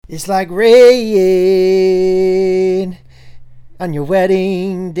It's like rain on your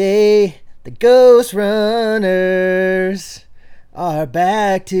wedding day. The Ghost Runners are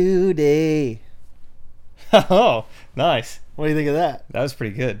back today. Oh, nice. What do you think of that? That was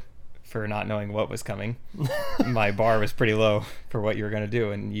pretty good for not knowing what was coming. My bar was pretty low for what you were going to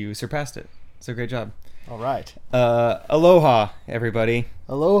do, and you surpassed it. So great job. All right. Aloha, everybody.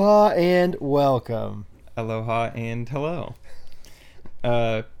 Aloha and welcome. Aloha and hello.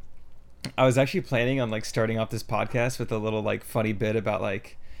 I was actually planning on starting off this podcast with a little funny bit about what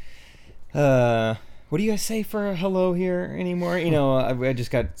do you guys say for hello here anymore? You know, I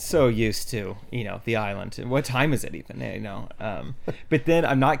just got so used to, the island. What time is it even? But then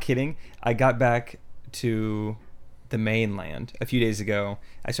I'm not kidding. I got back to the mainland a few days ago.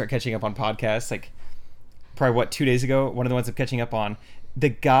 I started catching up on podcasts, probably 2 days ago. One of the ones I'm catching up on. The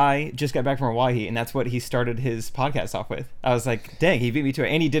guy just got back from Hawaii, and that's what he started his podcast off with. I was like, dang, he beat me to it.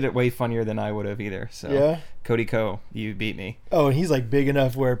 And he did it way funnier than I would have either. So, yeah. Cody Ko, you beat me. Oh, and he's big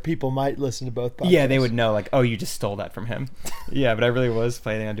enough where people might listen to both podcasts. Yeah, they would know, oh, you just stole that from him. Yeah, but I really was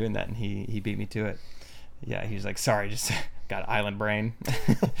planning on doing that, and he beat me to it. Yeah, he was like, sorry, just got island brain.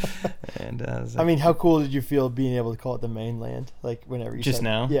 And I mean, how cool did you feel being able to call it the mainland? Whenever you just said,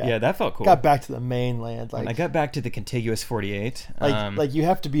 now? Yeah, that felt cool. Got back to the mainland. When I got back to the contiguous 48. You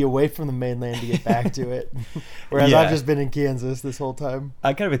have to be away from the mainland to get back to it. Whereas yeah. I've just been in Kansas this whole time.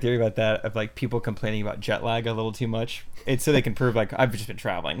 I kind of have a theory about that, of people complaining about jet lag a little too much. It's so they can prove I've just been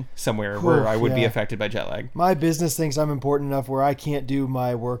traveling somewhere where I would be affected by jet lag. My business thinks I'm important enough where I can't do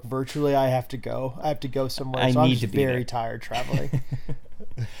my work virtually. I have to go somewhere. I'm just very tired traveling.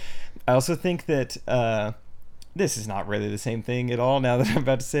 I also think that this is not really the same thing at all now that I'm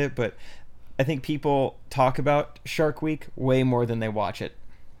about to say it, but I think people talk about Shark Week way more than they watch it.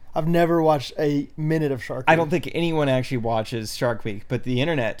 I've never watched a minute of Shark Week. I don't think anyone actually watches Shark Week, but the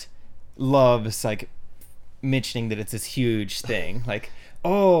internet loves mentioning that it's this huge thing.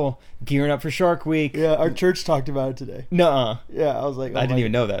 Gearing up for Shark Week. Yeah, our church talked about it today. Nuh-uh. Yeah, I was like, I didn't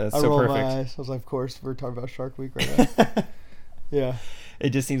even know that. That's so rolled perfect. my eyes. I was like, of course, we're talking about Shark Week right now. Yeah. It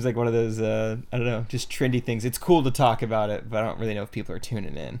just seems like one of those, I don't know, just trendy things. It's cool to talk about it, but I don't really know if people are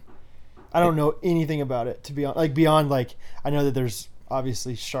tuning in. I don't know anything about it, to be honest. Beyond, I know that there's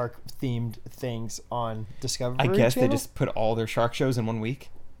obviously shark-themed things on Discovery I guess Channel. They just put all their shark shows in 1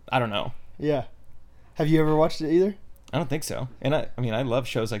 week. I don't know. Yeah. Have you ever watched it either? I don't think so. And I love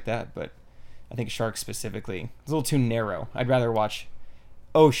shows like that, but I think sharks specifically, it's a little too narrow. I'd rather watch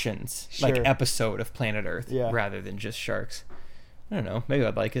oceans, Sure. episode of Planet Earth, rather than just sharks. I don't know. Maybe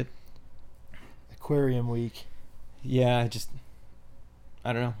I'd like it. Aquarium Week. Yeah,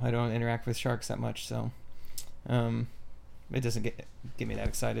 I don't know. I don't interact with sharks that much, so it doesn't get me that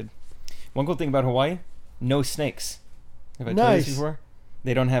excited. One cool thing about Hawaii, no snakes. Have I told you this before?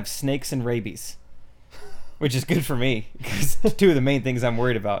 They don't have snakes and rabies, which is good for me because two of the main things I'm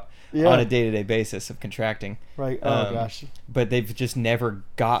worried about on a day-to-day basis of contracting. Right. Oh gosh. But they've just never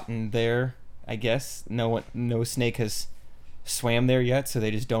gotten there. I guess no snake has swam there yet, so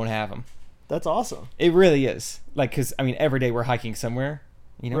they just don't have them. That's awesome. It really is. Because every day we're hiking somewhere,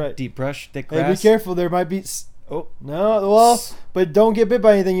 deep brush, thick grass. Hey, be careful. There might be. Oh no! Well, but don't get bit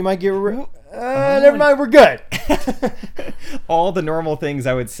by anything. You might get. Never mind. We're good. All the normal things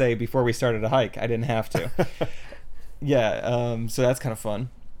I would say before we started a hike. I didn't have to. Yeah. So that's kind of fun.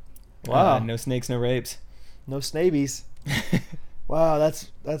 Wow. No snakes, no rapes. No snabies. Wow, that's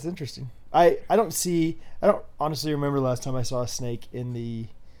interesting. I don't honestly remember the last time I saw a snake in the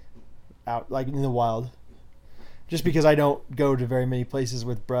wild. Just because I don't go to very many places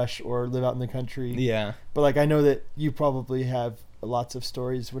with brush or live out in the country. Yeah. But I know that you probably have lots of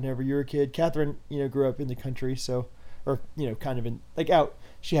stories whenever you were a kid. Catherine, grew up in the country, so, or, kind of in, out,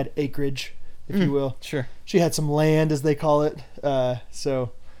 she had acreage, if you will. Sure. She had some land, as they call it.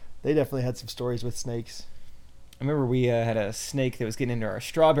 So they definitely had some stories with snakes. I remember we had a snake that was getting into our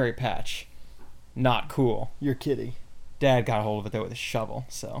strawberry patch. Not cool. You're kidding. Dad got a hold of it, though, with a shovel,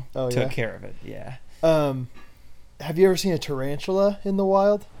 so took care of it, yeah. Have you ever seen a tarantula in the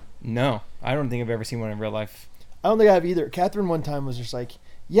wild? No, I don't think I've ever seen one in real life. I don't think I have either. Catherine one time was just like,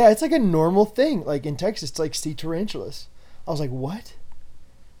 yeah, it's a normal thing. In Texas, it's see tarantulas. I was like, what?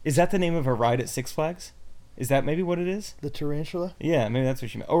 Is that the name of a ride at Six Flags? Is that maybe what it is? The tarantula? Yeah, maybe that's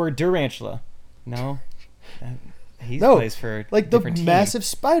what you meant. Or Durantula. No. He plays for a different team. Massive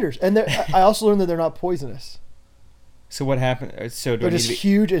spiders. And I also learned that they're not poisonous. So what happened? So they're just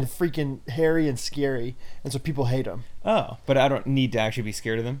huge and freaking hairy and scary, and so people hate them. Oh, but I don't need to actually be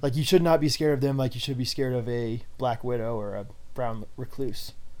scared of them? You should not be scared of them like you should be scared of a black widow or a brown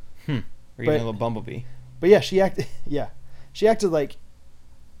recluse. Or even a little bumblebee. But yeah, she acted like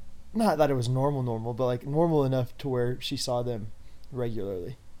not that it was normal, but like normal enough to where she saw them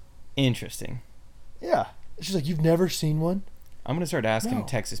regularly. Interesting. Yeah. She's like, you've never seen one? I'm gonna start asking No.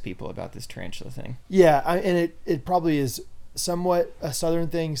 Texas people about this tarantula thing. Yeah, and it probably is somewhat a southern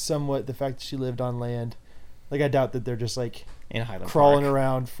thing, somewhat the fact that she lived on land. Like, I doubt that they're just like In Highland crawling Park.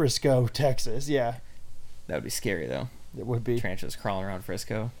 around Frisco, Texas. Yeah, That would be scary though. it would be. Tarantulas crawling around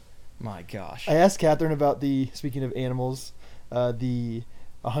Frisco. My gosh. I asked Catherine about speaking of animals, the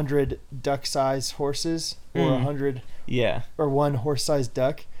 100 duck-sized horses or 100 Yeah. or one horse-sized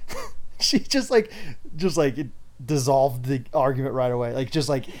duck. She just like it dissolved the argument right away. Like, just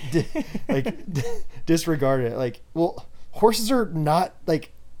like disregarded it. Like, well, horses are not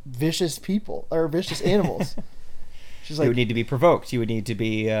like vicious people or vicious animals. She's You like, would need to be provoked. You would need to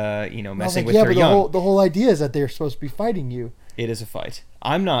be, I was messing like, with yeah, their but young. the whole idea is that they're supposed to be fighting you. It is a fight.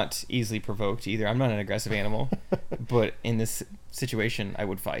 I'm not easily provoked either. I'm not an aggressive animal, but in this situation, I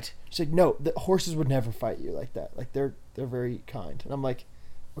would fight. She's like, no, the horses would never fight you like that. Like, they're very kind. And I'm like,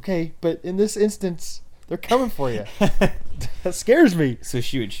 okay, but in this instance, they're coming for you. That scares me. So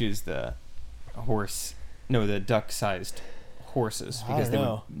she would choose the duck-sized horses I because don't they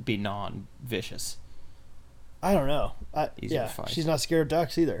know. would be non-vicious. I don't know. Easier to fight. She's not scared of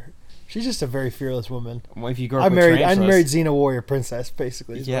ducks either. She's just a very fearless woman. Well, if you grow up I'm with married tarantulas, Xena Warrior Princess,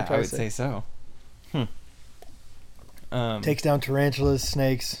 basically. Is what I'm yeah, I trying would to say so. Takes down tarantulas,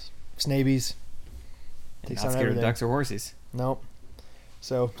 snakes, snabies. Takes Not down scared everything. of ducks or horses. Nope.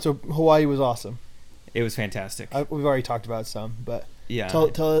 So Hawaii was awesome. It was fantastic. We've already talked about some, but Yeah.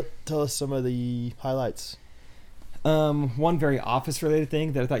 tell us some of the highlights. One very office-related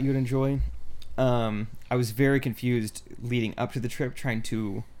thing that I thought you would enjoy. I was very confused leading up to the trip trying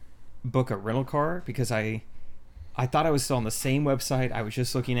to book a rental car because I thought I was still on the same website I was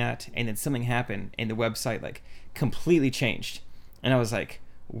just looking at, and then something happened and the website like completely changed. And I was like,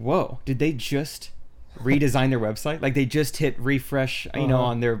 whoa, did they just redesign their website? Like, they just hit refresh,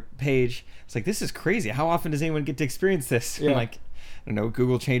 on their page. It's like, this is crazy. How often does anyone get to experience this? Yeah. I'm like, I don't know,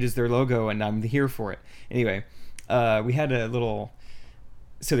 Google changes their logo and I'm here for it. Anyway, we had a little...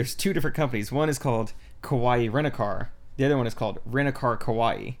 So there's two different companies. One is called Kauai Rent-A-Car. The other one is called Rent-A-Car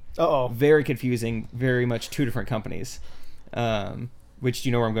Kauai. Uh-oh. Very confusing. Very much two different companies. Which, do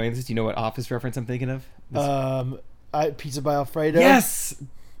you know where I'm going with this? Do you know what office reference I'm thinking of? Pizza by Alfredo. Yes!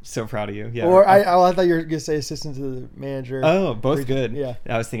 So proud of you. Yeah. Or I thought you were gonna say assistant to the manager. Oh, both good. Yeah.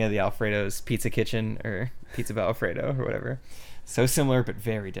 I was thinking of the Alfredo's Pizza Kitchen or Pizza by Alfredo or whatever. So similar, but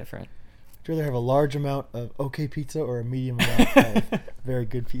very different. Would you rather have a large amount of okay pizza or a medium amount of very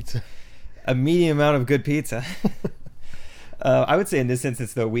good pizza? A medium amount of good pizza. I would say in this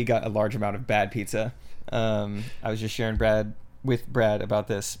instance, though, we got a large amount of bad pizza. I was just sharing with Brad about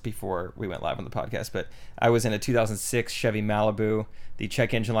this before we went live on the podcast, but I was in a 2006 Chevy Malibu. The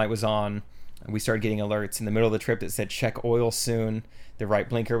check engine light was on. We started getting alerts in the middle of the trip that said check oil soon. The right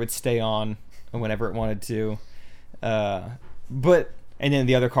blinker would stay on whenever it wanted to. And then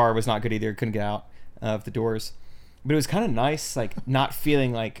the other car was not good either. Couldn't get out of the doors. But it was kind of nice, like, not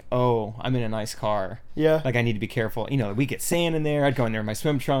feeling like, oh, I'm in a nice car. Yeah. Like, I need to be careful. We get sand in there. I'd go in there in my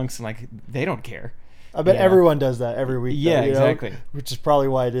swim trunks, and, like, they don't care. I bet Yeah. everyone does that every week. Yeah, though, exactly. Which is probably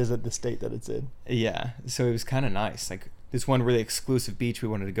why it is at the state that it's in. Yeah, so it was kind of nice. Like, this one really exclusive beach we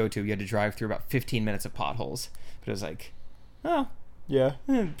wanted to go to, you had to drive through about 15 minutes of potholes. But it was like, oh, Yeah.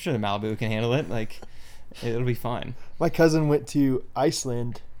 I'm sure the Malibu can handle it. Like, it'll be fine. My cousin went to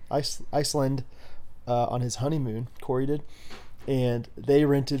Iceland on his honeymoon. Corey did, and they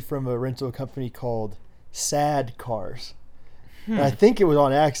rented from a rental company called Sad Cars. And I think it was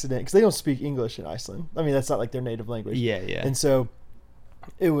on accident because they don't speak English in Iceland. I mean, that's not like their native language. Yeah. And so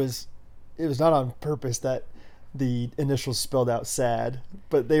it was not on purpose that the initials spelled out sad,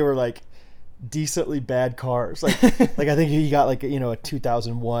 but they were like decently bad cars. Like I think he got like a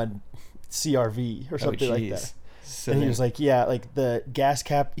 2001 CRV or something like that. So And he was like, yeah, like the gas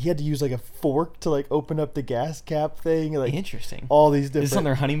cap, he had to use like a fork to like open up the gas cap thing. Like interesting. all these different. This is on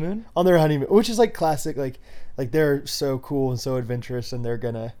their honeymoon? On their honeymoon, which is like classic. Like they're so cool and so adventurous, and they're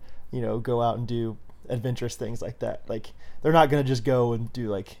gonna, go out and do adventurous things like that. Like they're not gonna just go and do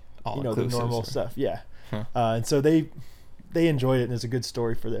like, the All-inclusives normal or- stuff. Yeah. Huh. And so they enjoyed it, and it's a good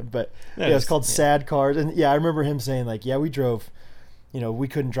story for them. But That yeah, it's is- called yeah. Sad Cars, and yeah, I remember him saying like, yeah, we drove. We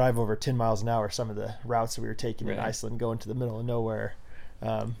couldn't drive over 10 miles an hour some of the routes that we were taking in Right. Iceland, going to the middle of nowhere.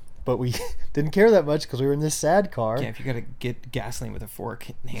 But we didn't care that much because we were in this sad car. Yeah, if you got to get gasoline with a fork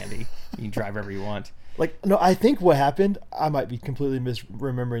handy, you can drive wherever you want. Like, no, I think what happened, I might be completely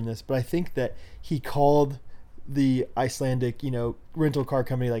misremembering this, but I think that he called the Icelandic, rental car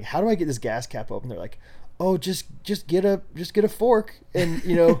company, like, how do I get this gas cap open? They're like, "Oh, just get a fork and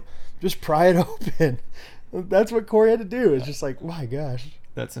just pry it open." That's what Corey had to do. It's just like, my gosh.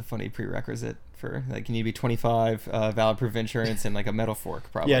 That's a funny prerequisite for like you need to be 25, valid proof of insurance, and like a metal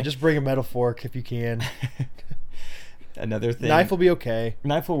fork probably. Yeah, just bring a metal fork if you can. Another thing. Knife will be okay.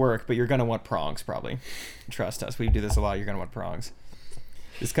 Knife will work, but you're gonna want prongs probably. Trust us, we do this a lot. You're gonna want prongs.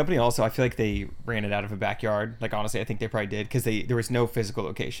 This company also, I feel like they ran it out of a backyard. Like honestly, I think they probably did because there was no physical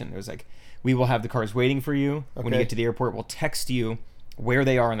location. It was like, we will have the cars waiting for you when you get to the airport. We'll text you where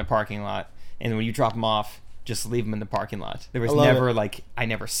they are in the parking lot, and when you drop them off, just leave them in the parking lot. There was never like, I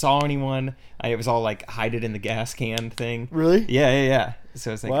never saw anyone. It was all like hide it in the gas can thing. Really? Yeah.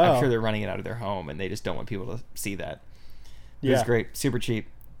 So it's like, wow. I'm sure they're running it out of their home and they just don't want people to see that. Yeah. It's great. Super cheap.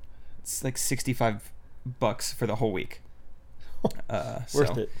 It's like $65 for the whole week.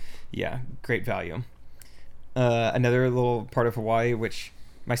 Worth it. Yeah. Great value. Another little part of Hawaii, which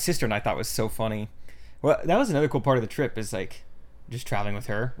my sister and I thought was so funny. Well, that was another cool part of the trip is like, just traveling with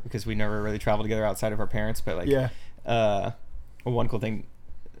her because we never really traveled together outside of our parents. But like, one cool thing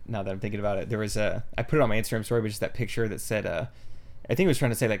now that I'm thinking about it, there was I put it on my Instagram story, but just that picture that said, I think it was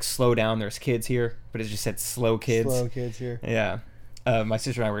trying to say like, slow down, there's kids here, but it just said slow kids. Slow kids here. Yeah. My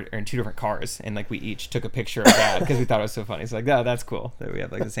sister and I were in 2 different cars, and like we each took a picture of that because we thought it was so funny. It's like, oh, that's cool that we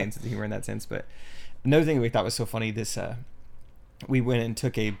have like the same sense of humor in that sense. But another thing that we thought was so funny, we went and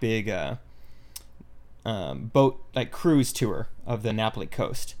took a big, boat like cruise tour of the Napoli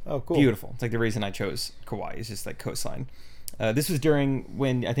coast. Oh, cool. Beautiful. It's like the reason I chose Kauai is just like coastline. This was during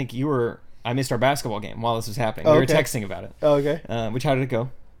when I think I missed our basketball game while this was happening. We were texting about it. Oh, okay. Which, how did it go?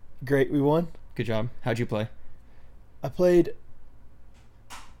 Great. We won. Good job. How'd you play? I played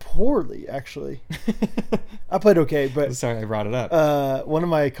poorly, actually. I played okay, but sorry I brought it up. One of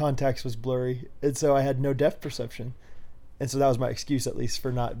my contacts was blurry, and so I had no depth perception, and so that was my excuse at least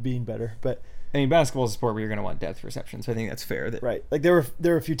for not being better. But I mean, basketball is a sport where you're going to want depth perception, so I think that's fair. Right. Like there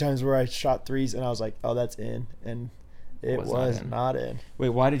were a few times where I shot threes and I was like, oh, that's in, and it was not in. Wait,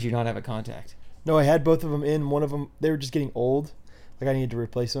 why did you not have a contact? No, I had both of them in. One of them, they were just getting old. Like I needed to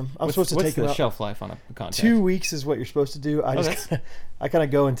replace them. I'm supposed to take them out. What's the shelf life on a contact? 2 weeks is what you're supposed to do. I kind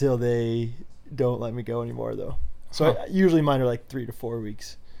of go until they don't let me go anymore, though. So usually mine are like 3 to 4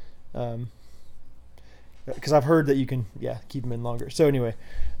 weeks. Because I've heard that you can, keep them in longer. So anyway,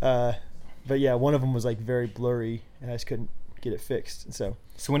 but yeah, one of them was like very blurry, and I just couldn't get it fixed. And so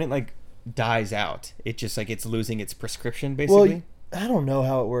when it like dies out, it just like it's losing its prescription, basically. Well, I don't know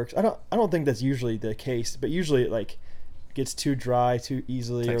how it works. I don't think that's usually the case, but usually it like gets too dry too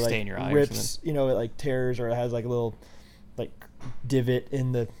easily, like or stay like in your eye rips. It like tears, or it has like a little like divot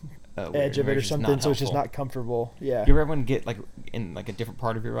in the edge of it or something, so it's just not comfortable. Yeah. You ever have one get like in like a different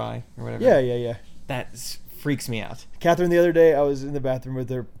part of your eye or whatever? Yeah. That freaks me out. Catherine, the other day, I was in the bathroom with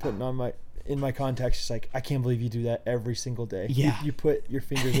her putting on my contacts. She's like, I can't believe you do that every single day. Yeah. You put your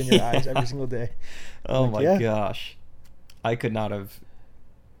fingers in your eyes every single day. Oh my gosh. I could not have.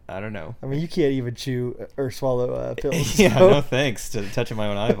 I don't know. I mean, you can't even chew or swallow pills. Yeah, no thanks to touching my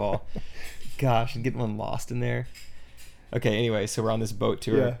own eyeball. Gosh, and getting one lost in there. Okay, anyway, so we're on this boat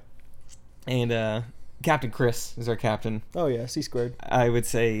tour. Yeah. And Captain Chris is our captain. Oh, yeah, C squared. I would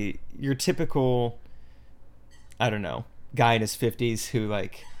say your typical, I don't know, guy in his 50s who,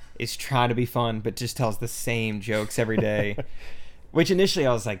 like, is trying to be fun but just tells the same jokes every day. Which initially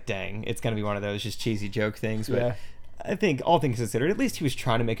I was like, dang, it's going to be one of those just cheesy joke things. But yeah. I think all things considered, at least he was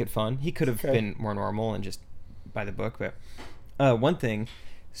trying to make it fun. He could have been more normal and just by the book. But one thing,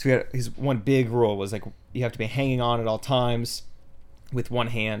 so we had his one big rule was like you have to be hanging on at all times with one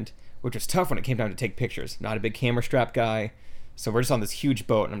hand, which was tough when it came down to take pictures. Not a big camera strap guy. So we're just on this huge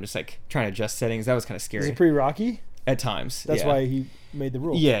boat and I'm just like trying to adjust settings. That was kind of scary. Is it pretty rocky? At times. That's why he made the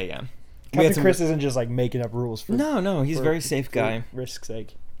rules. Yeah. Captain Chris isn't just like making up rules for No, he's a very safe guy. Risk's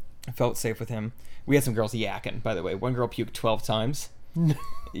sake. I felt safe with him. We had some girls yakking, by the way. One girl puked 12 times.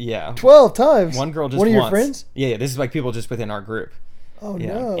 Yeah. 12 times? One girl just One of your once. friends? Yeah, this is like people just within our group. Oh,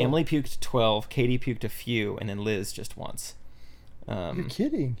 no. Emily puked 12, Katie puked a few, and then Liz just once. You're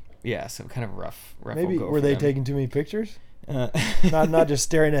kidding. Yeah, so kind of rough. Maybe were they taking too many pictures? Uh, not just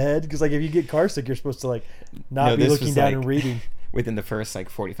staring ahead? Because like if you get car sick, you're supposed to like not be looking down and reading. Within the first like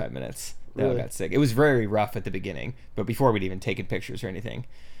 45 minutes, they all Really? got sick. It was very rough at the beginning, but before we'd even taken pictures or anything.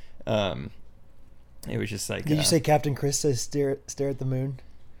 It was just like... Did you say Captain Chris says stare at the moon?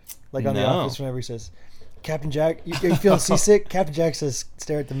 Like on The No. Office whenever he says, Captain Jack, are you feeling seasick? Captain Jack says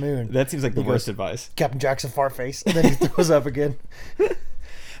stare at the moon. That seems like the He worst goes, advice. Captain Jack's a fart face. And then he throws up again.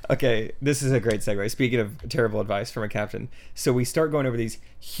 Okay, this is a great segue. Speaking of terrible advice from a captain. So we start going over these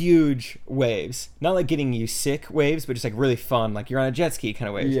huge waves. Not like getting you sick waves, but just like really fun. Like you're on a jet ski kind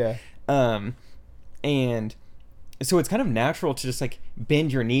of waves. Yeah. And so it's kind of natural to just like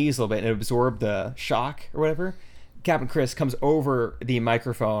bend your knees a little bit and absorb the shock or whatever. Captain Chris comes over the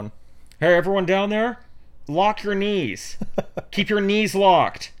microphone. Hey, everyone down there, lock your knees. Keep your knees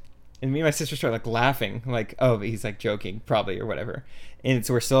locked. And me and my sister start like laughing, like, oh, he's like joking, probably, or whatever. And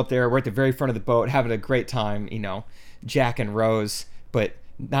so we're still up there. We're at the very front of the boat, having a great time, you know, Jack and Rose, but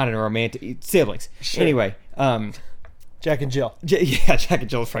not in a romantic siblings. Sure. Anyway, Jack and Jill. yeah, Jack and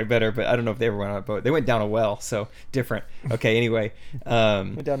Jill is probably better, but I don't know if they ever went on a boat. They went down a well, so different. Okay, anyway.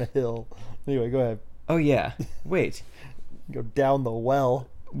 Went down a hill. Anyway, go ahead. Oh yeah. Wait. Go down the well.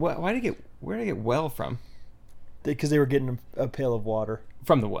 Where did I get well from? Because they were getting a pail of water,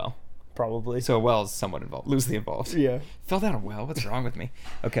 From the well. probably. So a well is somewhat involved, loosely involved. Yeah. Fell down a well. What's wrong with me?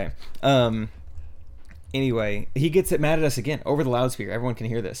 Okay. Anyway, he gets mad at us again over the loudspeaker. Everyone can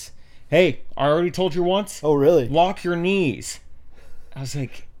hear this. Hey, I already told you once. Oh, really? Lock your knees. I was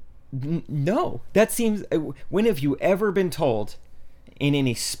like, no. That seems. When have you ever been told in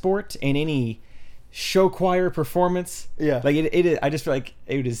any sport, in any show choir performance? Yeah. Like it. I just feel like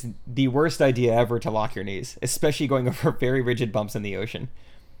it is the worst idea ever to lock your knees, especially going over very rigid bumps in the ocean.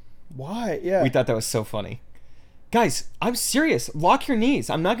 Why? Yeah. We thought that was so funny. Guys, I'm serious. Lock your knees.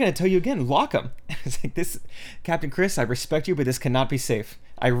 I'm not going to tell you again. Lock them. It's like this, Captain Chris, I respect you, but this cannot be safe.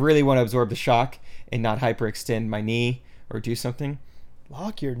 I really want to absorb the shock and not hyperextend my knee or do something.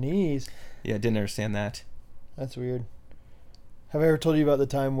 Lock your knees. Yeah, didn't understand that. That's weird. Have I ever told you about the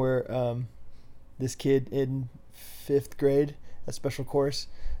time where this kid in 5th grade, a special course,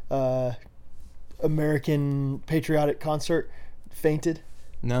 American patriotic concert, fainted?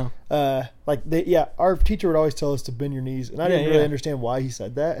 No. Our teacher would always tell us to bend your knees, and I didn't really understand why he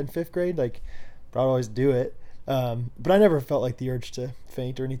said that in 5th grade. Like, but I'd always do it. But I never felt like the urge to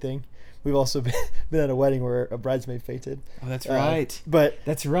faint or anything. We've also been at a wedding where a bridesmaid fainted. Oh, that's right. But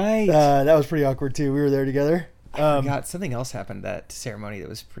that's right. That was pretty awkward too. We were there together. I forgot something else happened at that ceremony that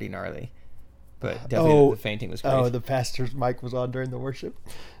was pretty gnarly. But definitely the fainting was great. Oh, the pastor's mic was on during the worship.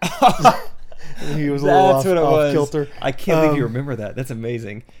 He was a little off kilter. I can't believe you remember that. That's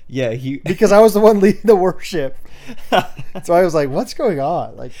amazing. Yeah, because I was the one leading the worship. So I was like, what's going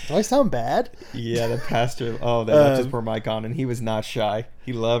on? Like, do I sound bad? Yeah, the pastor, they left his poor mic on, and he was not shy.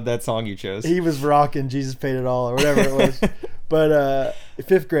 He loved that song you chose. He was rocking Jesus Paid It All or whatever it was. But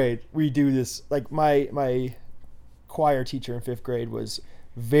 5th grade, we do this. Like, my choir teacher in 5th grade was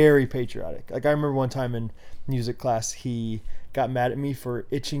very patriotic. Like, I remember one time in music class, he got mad at me for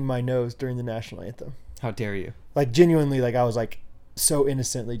itching my nose during the national anthem. How dare you? Like, genuinely, like, I was like so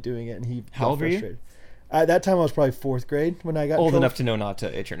innocently doing it, and he How old were you? At that time I was probably 4th grade when I got old enough to know not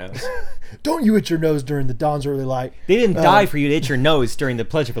to itch your nose. Don't you itch your nose during the dawn's early light. They didn't die for you to itch your nose during the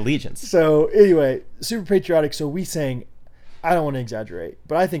Pledge of Allegiance. So anyway, super patriotic. So we sang, I don't want to exaggerate,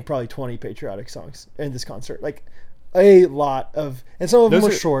 but I think probably 20 patriotic songs in this concert. Like, a lot of, and some of them were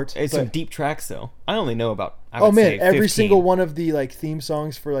short. It's some deep tracks though. I only know about. Every single one of the like theme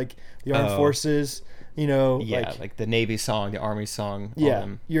songs for like the armed forces. You know, yeah, like the Navy song, the Army song. Yeah,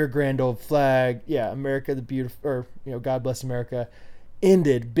 Your Grand Old Flag. Yeah, America the Beautiful, or God Bless America.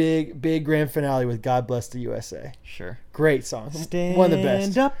 Ended big grand finale with God Bless the USA. Sure, great song. Stand one of the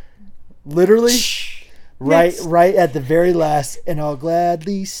best. Up. Literally. Right at the very last, and I'll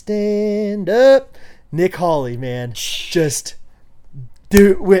gladly stand up. Nick Hawley, man, just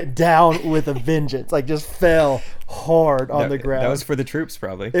went down with a vengeance. Like, just fell hard on the ground. That was for the troops,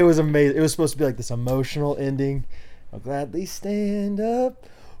 probably. It was amazing. It was supposed to be like this emotional ending. I'll gladly stand up.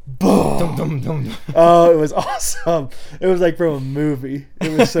 Boom. Dum, dum, dum. Oh, it was awesome. It was like from a movie.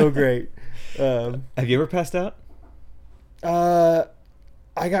 It was so great. Have you ever passed out?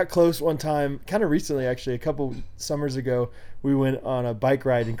 I got close one time, kind of recently, actually, a couple summers ago. We went on a bike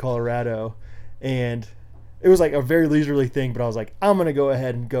ride in Colorado. And it was like a very leisurely thing, but I was like, I'm going to go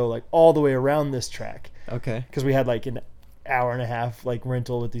ahead and go like all the way around this track. Okay. Because we had like an hour and a half like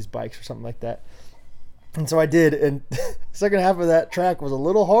rental with these bikes or something like that. And so I did. And the second half of that track was a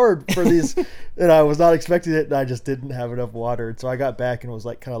little hard for these. And I was not expecting it. And I just didn't have enough water. And so I got back and was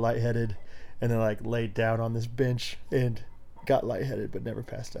like kind of lightheaded. And then like laid down on this bench and got lightheaded, but never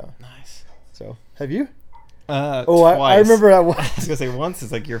passed out. Nice. So have you? Twice. I remember that once. I was gonna say once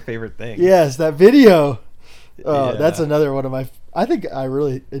is like your favorite thing. Yes, that video. Yeah. That's another one of my. I think I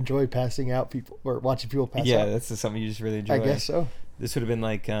really enjoy passing out people or watching people pass out. Yeah, that's just something you just really enjoy. I guess so. This would have been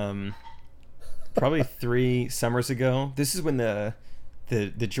like probably 3 summers ago. This is when the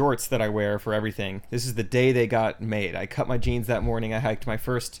jorts that I wear for everything. This is the day they got made. I cut my jeans that morning. I hiked my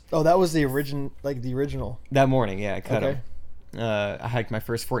first. Oh, that was the original. That morning, yeah, I cut them. I hiked my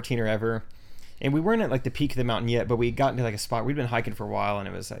first 14er ever. And we weren't at like the peak of the mountain yet, but we got into like a spot. We'd been hiking for a while, and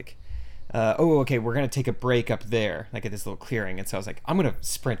it was like okay, we're going to take a break up there, like at this little clearing. And so I was like, I'm going to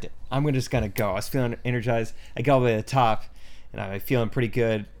sprint it. I'm just going to go. I was feeling energized. I got all the way to the top, and I was feeling pretty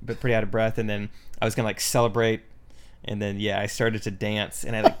good, but pretty out of breath. And then I was going to like celebrate. And then, yeah, I started to dance,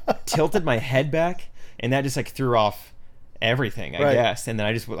 and I like tilted my head back, and that just like threw off everything, I guess. And then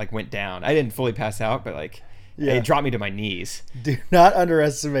I just like went down. I didn't fully pass out, but like it dropped me to my knees. Do not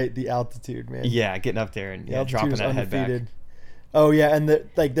underestimate the altitude, man. Yeah, getting up there and dropping that head back. Oh yeah, and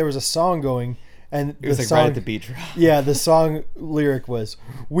there was a song going, and it was like song, right at the beat drop. Yeah, the song lyric was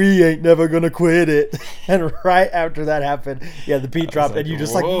 "We ain't never gonna quit it," and right after that happened, yeah, the beat dropped, like, and you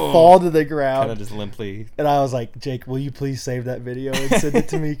just whoa. like fall to the ground, kind of just limply. And I was like, Jake, will you please save that video and send it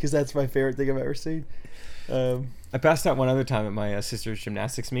to me, because that's my favorite thing I've ever seen. I passed out one other time at my sister's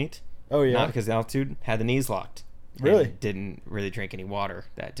gymnastics meet. Oh yeah, not because the altitude, had the knees locked. Really? Didn't really drink any water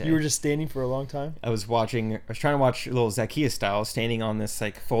that day. You were just standing for a long time? I was trying to watch a little Zacchaeus style, standing on this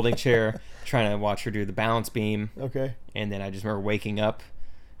like folding chair, trying to watch her do the balance beam. Okay. And then I just remember waking up,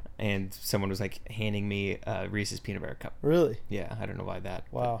 and someone was like handing me a Reese's peanut butter cup. Really? Yeah, I don't know why that.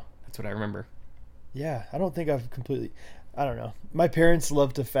 Wow. That's what I remember. Yeah, I don't think I've completely... I don't know. My parents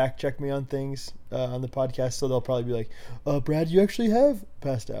love to fact check me on things on the podcast, so they'll probably be like, Brad, you actually have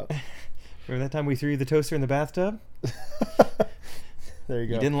passed out. Remember that time we threw the toaster in the bathtub? There you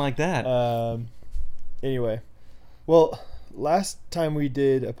go. You didn't like that. Anyway. Well, last time we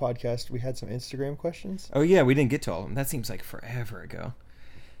did a podcast, we had some Instagram questions. Oh, yeah, we didn't get to all of them. That seems like forever ago.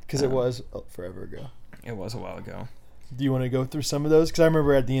 Because it was forever ago. It was a while ago. Do you want to go through some of those? Because I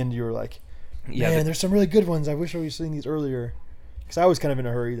remember at the end you were like, man, there's some really good ones. I wish I was seeing these earlier. Because I was kind of in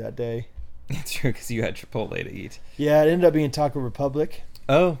a hurry that day. It's true, because you had Chipotle to eat. Yeah, it ended up being Taco Republic.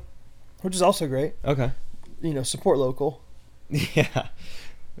 Oh. Which is also great. Okay. Support local. Yeah.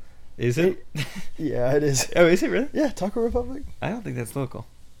 Is it? Yeah, it is. Oh, is it really? Yeah, Taco Republic. I don't think that's local.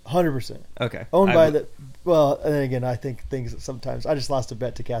 100%. Okay. Owned by the... Well, and then again, I think things sometimes... I just lost a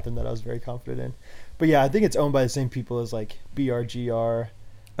bet to Catherine that I was very confident in. But yeah, I think it's owned by the same people as like BRGR.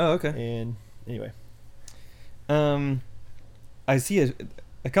 Oh, okay. And anyway. I see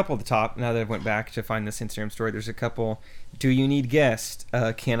a couple at the top. Now that I went back to find this Instagram story, there's a couple. Do you need guests?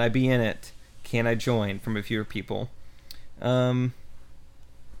 Can I be in it? Can I join? From a few people. The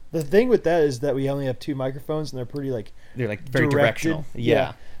thing with that is that we only have 2 microphones, and they're like very directional.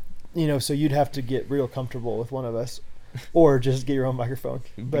 Yeah. So you'd have to get real comfortable with one of us, or just get your own microphone.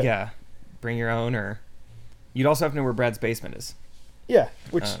 But yeah, bring your own, or you'd also have to know where Brad's basement is. Yeah,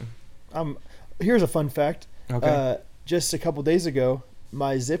 which here's a fun fact. Okay. Just a couple days ago,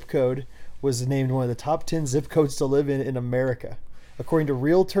 my zip code was named one of the top 10 zip codes to live in America, according to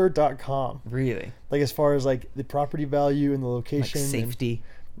Realtor.com. Really? Like as far as like the property value and the location, like safety,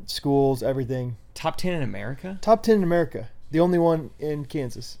 schools, everything. Top 10 in America? Top 10 in America. The only one in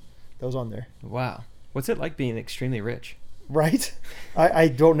Kansas that was on there. Wow. What's it like being extremely rich? Right? I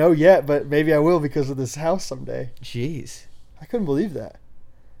don't know yet, but maybe I will because of this house someday. Jeez. I couldn't believe that.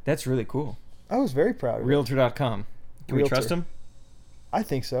 That's really cool. I was very proud of Realtor.com. Can we trust them? I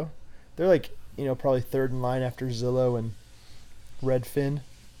think so. They're like, probably third in line after Zillow and Redfin.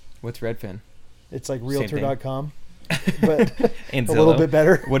 What's Redfin? It's like Realtor.com, but and a little bit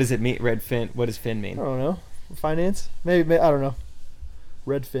better. What does it mean? Redfin. What does fin mean? I don't know. Finance? Maybe I don't know.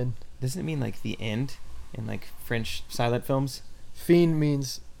 Redfin. Doesn't it mean like the end in like French silent films? Fin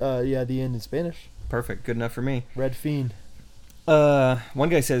means the end in Spanish. Perfect. Good enough for me. Red Fiend. One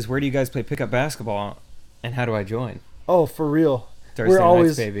guy says, "Where do you guys play pickup basketball, and how do I join?" Oh, for real. Thursday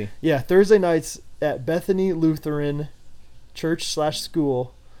nights, baby. Yeah, Thursday nights at Bethany Lutheran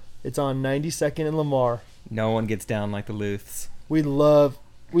Church/School. It's on 92nd and Lamar. No one gets down like the Luths. We love.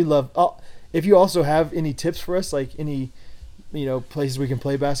 If you also have any tips for us, like any, places we can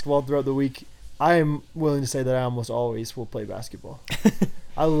play basketball throughout the week, I am willing to say that I almost always will play basketball.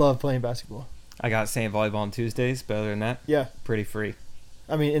 I love playing basketball. I got sand volleyball on Tuesdays, but other than that, yeah, pretty free.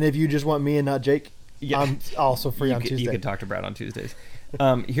 I mean, and if you just want me and not Jake, yeah. I'm also free on Tuesday. You can talk to Brad on Tuesdays.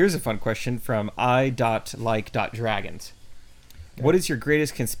 Here's a fun question from i.like.dragons. Okay. What is your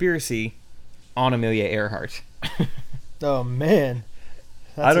greatest conspiracy on Amelia Earhart? Oh, man.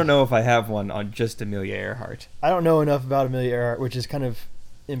 I don't know if I have one on just Amelia Earhart. I don't know enough about Amelia Earhart, which is kind of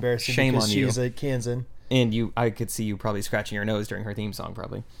embarrassing. Shame because on you. She's a Kansan. And I could see you probably scratching your nose during her theme song,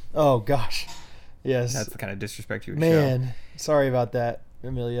 probably. Oh, gosh. Yes. That's the kind of disrespect you would show. Man, sorry about that,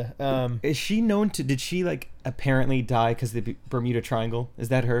 Amelia. Is she known to... Did she, apparently die because of the Bermuda Triangle? Is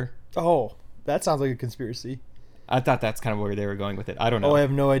that her? Oh, that sounds like a conspiracy. I thought that's kind of where they were going with it. I don't know. Oh, I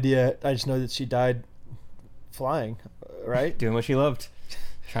have no idea. I just know that she died flying, right? Doing what she loved.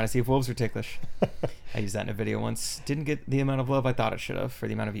 Trying to see if wolves are ticklish. I used that in a video once. Didn't get the amount of love I thought it should have for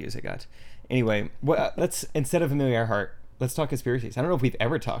the amount of views it got. Anyway, let's, instead of Amelia Earhart, let's talk conspiracies. I don't know if we've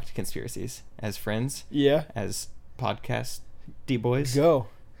ever talked conspiracies as friends. Yeah. As podcast D-boys. Go.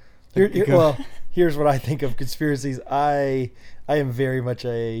 Well, here's what I think of conspiracies. I am very much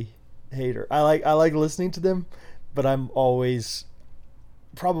a hater. I like listening to them, but I'm always,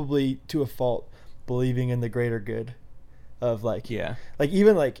 probably to a fault, believing in the greater good of like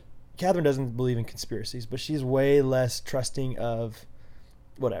even like Catherine doesn't believe in conspiracies, but she's way less trusting of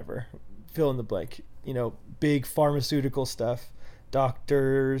whatever, fill in the blank, big pharmaceutical stuff,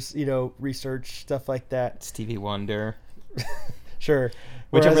 doctors, research stuff like that. Stevie Wonder. Sure.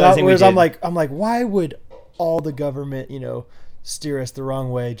 Which whereas I'm like, why would all the government, steer us the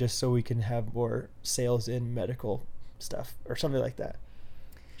wrong way just so we can have more sales in medical stuff or something like that?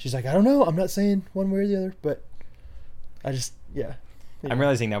 She's like, I don't know. I'm not saying one way or the other, but I just, yeah. I'm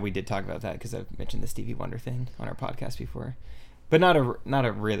realizing now we did talk about that because I've mentioned the Stevie Wonder thing on our podcast before, but not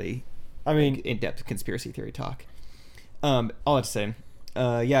a really, in-depth conspiracy theory talk. All I have to say,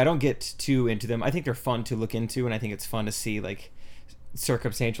 I don't get too into them. I think they're fun to look into, and I think it's fun to see like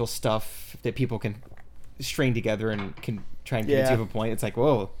circumstantial stuff that people can string together and can try and convince you of a point. It's like,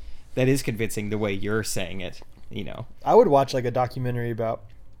 whoa, that is convincing the way you're saying it. I would watch like a documentary about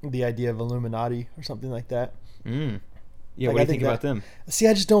the idea of Illuminati or something like that. Yeah, what do you think about them? See,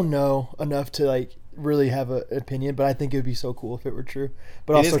 I just don't know enough to like really have an opinion, but I think it would be so cool if it were true.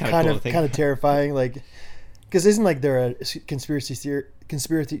 But also kind of terrifying, like, because isn't like there a conspiracy?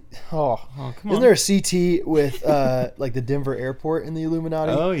 Oh, come on! Isn't there a CT with like the Denver airport in the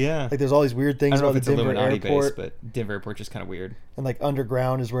Illuminati? Oh yeah, like there's all these weird things about the Denver Illuminati airport, base, but Denver airport just kind of weird. And like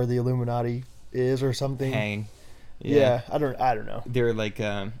underground is where the Illuminati is, or something. Hang. Yeah, I don't know. They're like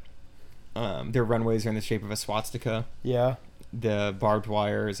their runways are in the shape of a swastika. Yeah. The barbed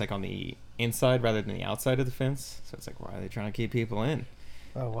wire is like on the inside rather than the outside of the fence. So it's like, why are they trying to keep people in?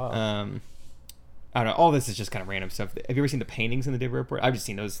 Oh wow. I don't know. All this is just kind of random stuff. Have you ever seen the paintings in the Denver airport? I've just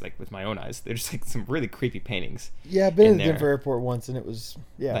seen those like with my own eyes. They're just like some really creepy paintings. Yeah, I've been in the Denver airport once, and it was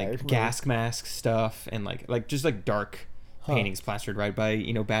like gas mask stuff and like just like dark paintings plastered right by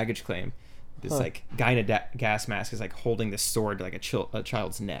baggage claim. This like guy in a gas mask is like holding this sword to like a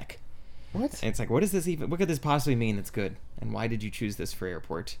child's neck. What? And it's like, what is this even? What could this possibly mean that's good? And why did you choose this for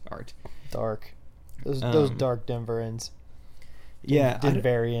airport art? Dark. Those dark Denverians. Yeah.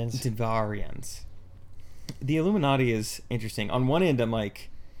 Denverians. The Illuminati is interesting. On one end, I'm like,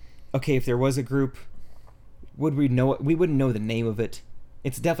 okay, if there was a group, would we know it? We wouldn't know the name of it.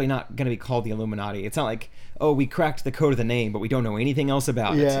 It's definitely not going to be called the Illuminati. It's not like, oh, we cracked the code of the name, but we don't know anything else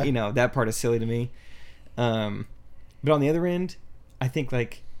about it. That part is silly to me. But on the other end, I think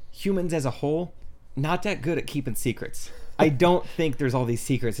like humans as a whole, not that good at keeping secrets. I don't think there's all these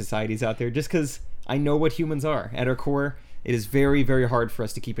secret societies out there just because I know what humans are. At our core, it is very, very hard for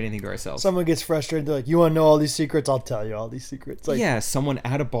us to keep anything to ourselves. Someone gets frustrated. They're like, you want to know all these secrets? I'll tell you all these secrets. Like, yeah, someone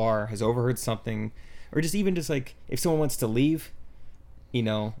at a bar has overheard something. Or just even just like, if someone wants to leave,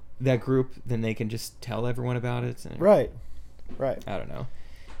 that group, then they can just tell everyone about it. And, right. I don't know.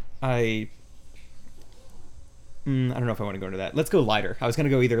 I don't know if I want to go into that. Let's go lighter. I was going to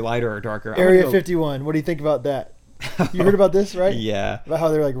go either lighter or darker. Area 51. What do you think about that? You heard about this, right? Yeah. About how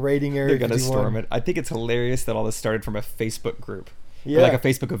they're like raiding Area 51. They're going to storm it. I think it's hilarious that all this started from a Facebook group. Yeah. Or like a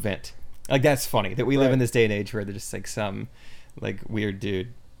Facebook event. Like that's funny that we live in this day and age where they're just like some like weird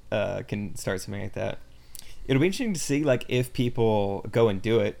dude can start something like that. It'll be interesting to see like if people go and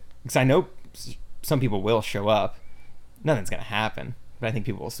do it. Because I know some people will show up. Nothing's going to happen. But I think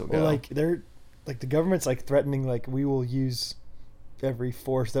people will still go. Well, like they're like the government's like threatening like we will use every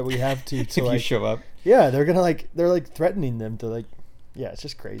force that we have to if like you show up. Yeah, they're like threatening them to like, yeah, it's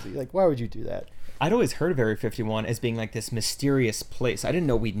just crazy. Like, why would you do that? I'd always heard of Area 51 as being like this mysterious place. I didn't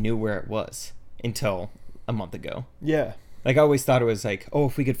know we knew where it was until a month ago. Yeah. Like I always thought it was like, oh,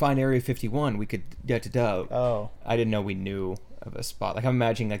 if we could find Area 51, we could da-da-da. Oh. I didn't know we knew of a spot. Like I'm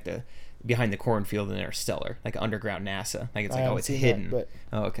imagining like the behind the cornfield in Interstellar, like underground NASA. Like it's like, oh, it's hidden. That,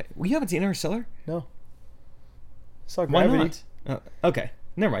 but... Oh, okay. Well, you haven't seen Interstellar? No. Saw Gravity. Why not? Oh, okay.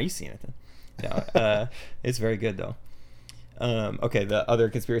 Never mind. You've seen it then. No, it's very good though. Okay, the other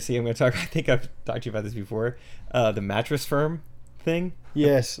conspiracy I'm going to talk about, I think I've talked to you about this before, the mattress firm thing.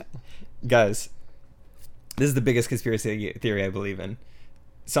 Yes. Guys, this is the biggest conspiracy theory I believe in.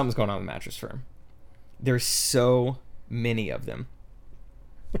 Something's going on with the mattress firm. There's so many of them.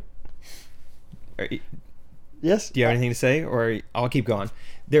 Yes. Do you have anything to say, or I'll keep going?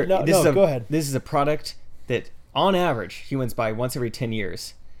 Go ahead. This is a product that, on average, humans buy once every 10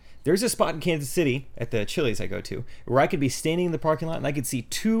 years. There's a spot in Kansas City at the Chili's I go to where I could be standing in the parking lot and I could see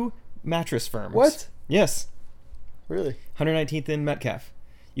 2 mattress firms. What? Yes. Really? 119th and Metcalf.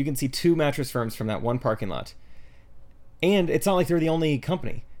 You can see 2 mattress firms from that one parking lot. And it's not like they're the only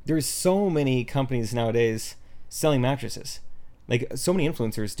company. There's so many companies nowadays selling mattresses. Like, so many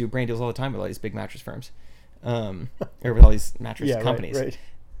influencers do brand deals all the time with all these big mattress firms. Or with all these mattress companies. Right.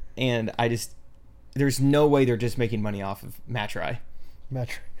 And there's no way they're just making money off of Matri.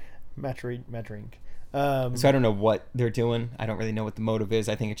 Mattering. So I don't know what they're doing. I don't really know what the motive is.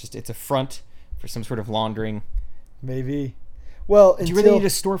 I think it's a front for some sort of laundering. Maybe. Well, do you really need a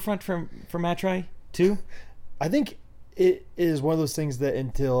storefront for Matri too? I think it is one of those things that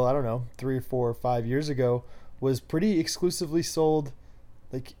until, I don't know, 3 or 4 or 5 years ago was pretty exclusively sold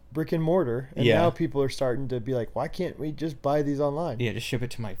like brick and mortar. And now people are starting to be like, why can't we just buy these online? Yeah, just ship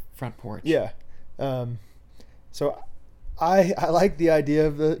it to my front porch. Yeah. So I like the idea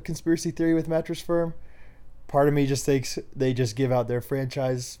of the conspiracy theory with Mattress Firm. Part of me just thinks they just give out their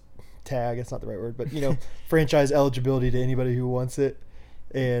franchise tag. That's not the right word, but franchise eligibility to anybody who wants it.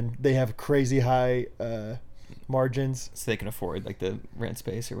 And they have crazy high margins. So they can afford like the rent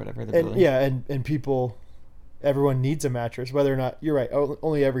space or whatever. And people, everyone needs a mattress, whether or not, you're right,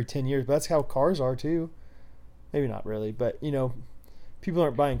 only every 10 years, but that's how cars are too. Maybe not really, but people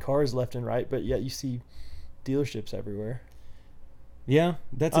aren't buying cars left and right, but yet you see dealerships everywhere. Yeah,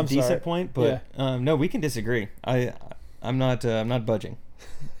 that's a decent point, but no, we can disagree. I'm not budging.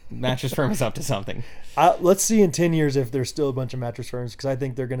 Mattress Firm is up to something. Let's see in 10 years if there's still a bunch of mattress firms, because I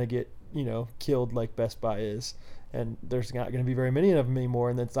think they're going to get killed like Best Buy is, and there's not going to be very many of them anymore,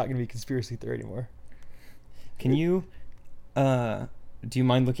 and it's not going to be conspiracy theory anymore. Can you do you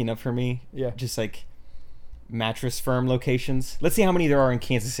mind looking up for me? Yeah. Just like Mattress Firm locations. Let's see how many there are in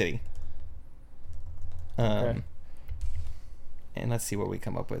Kansas City. Okay. And let's see what we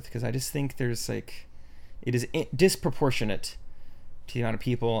come up with, because I just think there's like, it is disproportionate to the amount of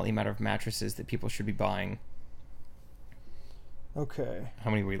people, the amount of mattresses that people should be buying. Okay.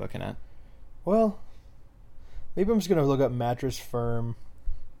 How many were we looking at? Well, maybe I'm just going to look up Mattress Firm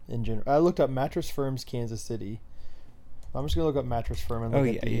in general. I looked up Mattress Firms Kansas City. I'm just going to look up Mattress Firm and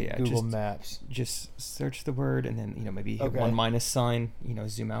look at Google Maps. Just search the word and then, maybe hit one minus sign,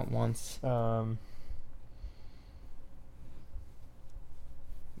 zoom out once. What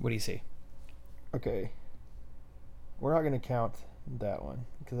do you see? Okay. We're not going to count that one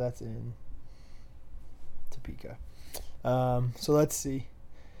because that's in Topeka. So let's see.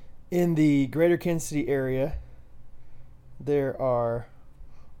 In the greater Kansas City area, there are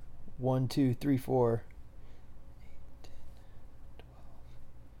 1, 2, 3, 4,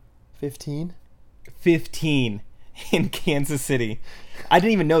 15? 15 in Kansas City. I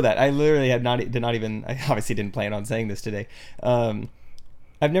didn't even know that. I literally did not even. I obviously didn't plan on saying this today.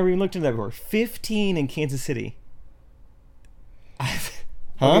 I've never even looked into that before. 15 in Kansas City.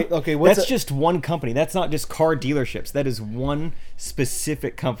 Huh? Okay. That's just one company. That's not just car dealerships. That is one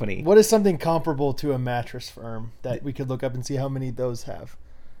specific company. What is something comparable to a Mattress Firm that we could look up and see how many those have?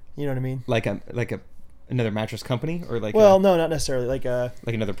 You know what I mean? Like another mattress company, or no, not necessarily. Like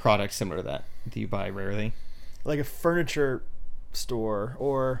another product similar to that you buy rarely. Like a furniture store,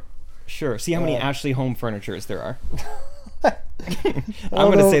 or sure. See how many Ashley Home Furnitures there are. I'm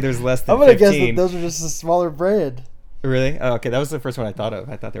going to say there's less than 15. I'm going to guess that those are just a smaller brand. Really? Oh, okay, that was the first one I thought of.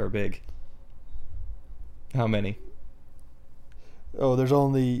 I thought they were big. How many? Oh, there's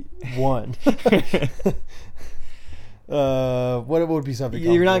only one. What would be something?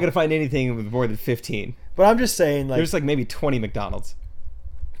 You're not going to find anything with more than 15. But I'm just saying, like, there's like maybe 20 McDonald's.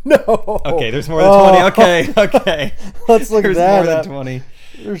 No. Okay, there's more than 20. Okay. Let's look at that. There's more than 20.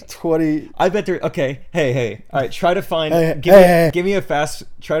 There's 20. I bet there. Okay. Hey. All right. Try to find. Give me a fast.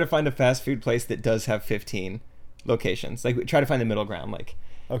 Try to find a fast food place that does have 15 locations. Like, try to find the middle ground. Like,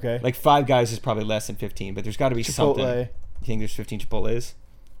 okay. Like Five Guys is probably less than 15, but there's got to be something. You think there's 15 Chipotles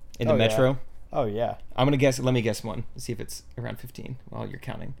in the metro? Yeah. Oh yeah. I'm gonna guess. Let me guess one. Let's see if it's around 15 while you're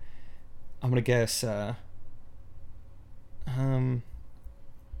counting. I'm gonna guess.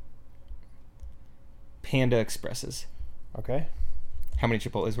 Panda Expresses. Okay. How many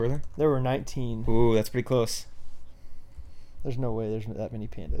Chipotles were there? There were 19. Ooh, that's pretty close. There's no way there's that many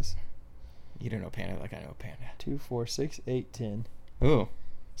pandas. You don't know Panda like I know Panda. 2, 4, 6, 8, 10. Ooh.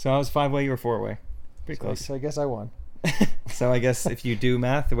 So I was 5-way, you were 4-way. Pretty close. So I guess I won. So I guess if you do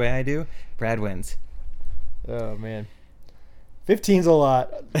math the way I do, Brad wins. Oh, man. 15's a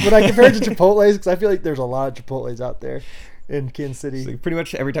lot. When I compare it to Chipotle's, because I feel like there's a lot of Chipotle's out there in Kansas City. So pretty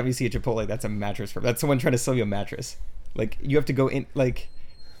much every time you see a Chipotle, that's a mattress. That's someone trying to sell you a mattress. Like, you have to go in, like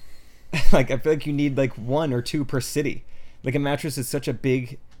I feel like you need like 1 or 2 per city. Like, a mattress is such a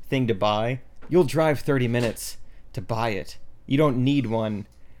big thing to buy, you'll drive 30 minutes to buy it. You don't need one,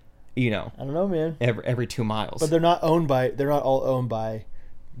 I don't know, man. every 2 miles. But they're not all owned by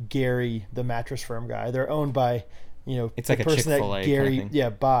Gary, the Mattress Firm guy. They're owned by, it's the like a person Chick-fil-A that Gary kind of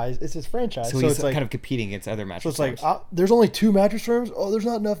thing. buys. It's his franchise. So So he's it's like kind of competing against other so mattress it's like firms. there's only 2 mattress firms. Oh, there's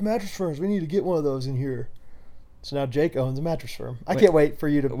not enough mattress firms. We need to get one of those in here. So now Jake owns a mattress firm. I can't wait for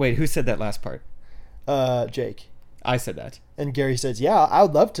you to Wait, who said that last part? Jake. I said that. And Gary says, "Yeah, I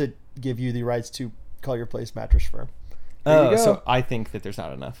would love to give you the rights to call your place Mattress Firm." There you go. So I think that there's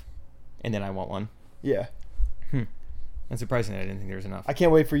not enough, and then I want one. Yeah. That's surprising that I didn't think there was enough. I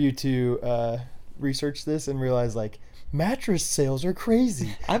can't wait for you to research this and realize mattress sales are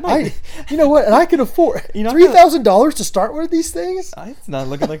crazy. I might. You know what? And I can afford You know, $3,000 to start one of these things. It's not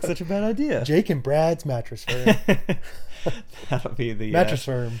looking like such a bad idea. Jake and Brad's Mattress Firm. That'll be the Mattress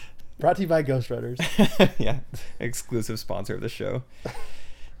Firm. Brought to you by Ghost Runners. yeah, exclusive sponsor of the show.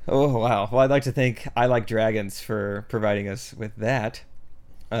 Oh wow! Well, I'd like to thank I Like Dragons for providing us with that.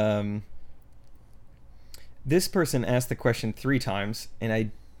 This person asked the question 3 times, and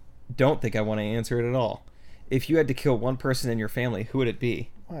I don't think I want to answer it at all. If you had to kill one person in your family, who would it be?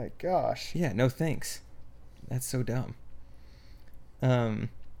 My gosh. Yeah, no thanks. That's so dumb.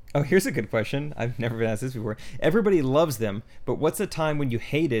 Oh, here's a good question. I've never been asked this before. Everybody loves them, but what's a time when you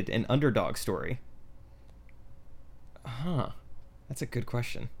hated an underdog story? That's a good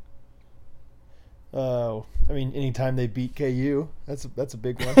question. Oh, I mean, anytime they beat KU, that's a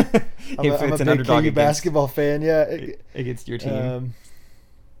big one. I'm If a it's an big underdog KU against- basketball fan. Yeah. Against your team. Um,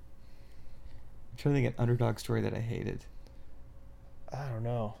 I'm trying to think of an underdog story that I hated. I don't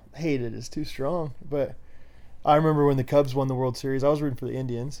know. Hated is too strong, but I remember when the Cubs won the World Series, I was rooting for the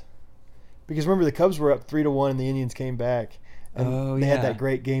Indians. Because remember, the Cubs were up 3-1 and the Indians came back. And they had that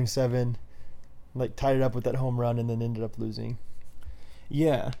great Game 7, tied it up with that home run and then ended up losing.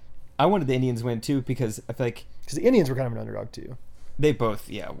 Yeah. I wanted the Indians to win too because I feel like Because the Indians were kind of an underdog too. they both,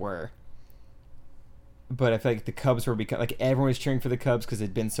 were. But I feel like the Cubs were everyone was cheering for the Cubs because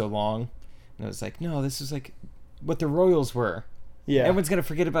it'd been so long. And it was like, no, this is what the Royals were. Yeah. Everyone's going to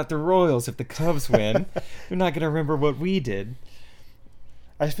forget about the Royals if the Cubs win. They're not going to remember what we did.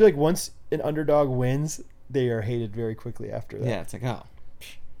 I feel like once an underdog wins, they are hated very quickly after that. Yeah, it's like, oh.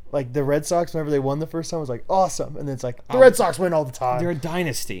 Like the Red Sox, whenever they won the first time, was like, awesome. And then it's like, the Red Sox win all the time. They're a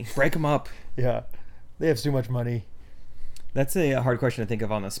dynasty. Break them up. Yeah. They have too much money. That's a hard question to think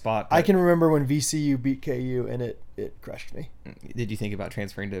of on the spot. I can remember when VCU beat KU, and it crushed me. Did you think about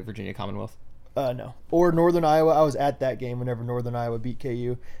transferring to Virginia Commonwealth? No. Or Northern Iowa. I was at that game whenever Northern Iowa beat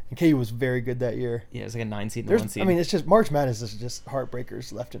KU, and KU was very good that year. Yeah, it was like a 9 seed and a 1 seed. I mean, it's just March Madness is just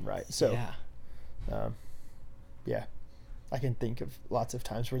heartbreakers left and right. So, yeah, I can think of lots of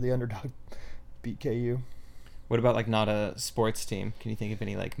times where the underdog beat KU. What about not a sports team? Can you think of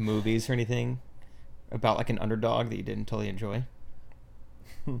any movies or anything about an underdog that you didn't totally enjoy?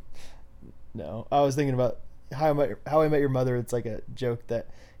 No, I was thinking about How I Met Your Mother. It's like a joke that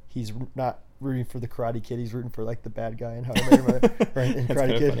he's not rooting for the Karate Kid; he's rooting for the bad guy in How I Met Your Mother. Right, in That's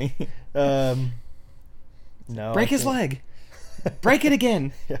Karate kinda Kid. funny. No, Break his leg. Break it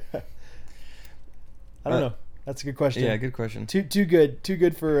again. Yeah. I don't know. That's a good question. Yeah, good question. Too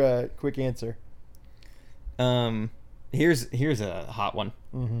good for a quick answer. Here's a hot one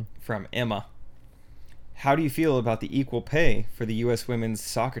Mm-hmm. from Emma. How do you feel about the equal pay for the U.S. women's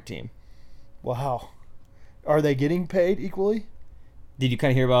soccer team? Wow, are they getting paid equally? Did you kind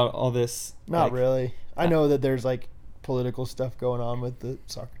of hear about all this? Not really. I know that there's political stuff going on with the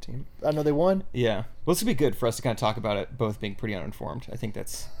soccer team. I know they won. Yeah. Well, this would be good for us to kind of talk about it, both being pretty uninformed. I think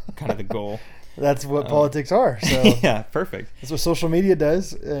that's kind of the goal. That's what politics are. So yeah, perfect. that's what social media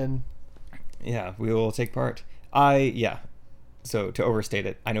does, and Yeah, we will take part. So to overstate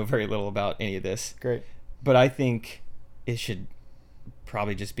it, I know very little about any of this, great. but I think it should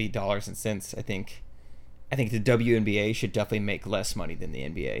probably just be dollars and cents. I think the WNBA should definitely make less money than the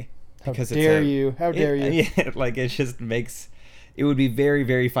NBA. How dare you? How dare you? Yeah, it just makes it would be very,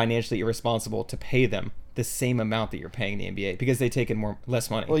 very financially irresponsible to pay them the same amount that you're paying the NBA because they take in less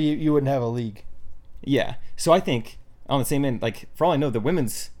money. Well, you wouldn't have a league. Yeah. So I think on the same end, for all I know, the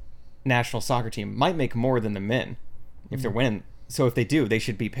women's national soccer team might make more than the men if they're winning. So if they do, they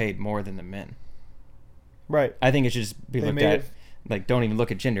should be paid more than the men. Right. I think it should just be They looked made at, don't even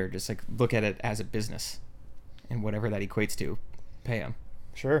look at gender, just look at it as a business and whatever that equates to, pay them.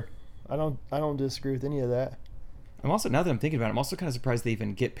 Sure. I don't disagree with any of that. I'm also, now that I'm thinking about it, I'm also kind of surprised they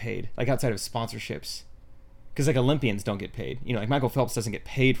even get paid, outside of sponsorships. Because Olympians don't get paid. Michael Phelps doesn't get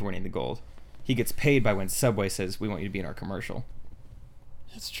paid for winning the gold. He gets paid by when Subway says, we want you to be in our commercial.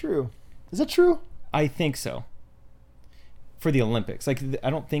 That's true. Is that true? I think so. for the Olympics. Like, I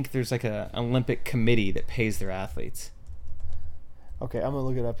don't think there's like a Olympic committee that pays their athletes. Okay, I'm gonna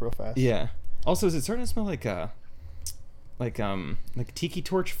look it up real fast. Yeah. Also, is it starting to smell like tiki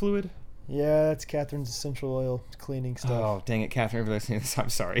torch fluid? Yeah, that's Catherine's essential oil cleaning stuff. Oh, dang it, Catherine! If you're listening to this, I'm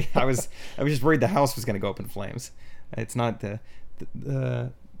sorry. I was just worried the house was gonna go up in flames. It's not the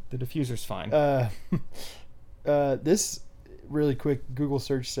diffuser's fine. This really quick Google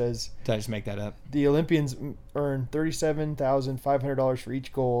search says Did I just make that up? the Olympians earn $37,500 for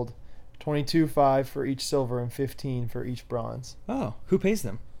each gold, $22,500 for each silver, and $15,000 for each bronze. Oh, who pays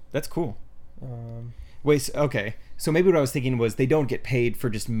them? That's cool. Um, Wait, okay. So maybe what I was thinking was they don't get paid for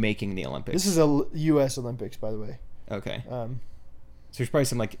just making the Olympics. this is a U.S. Olympics, by the way. Okay. Um, So there's probably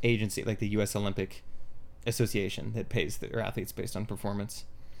some like agency, like the U.S. Olympic Association, that pays their athletes based on performance.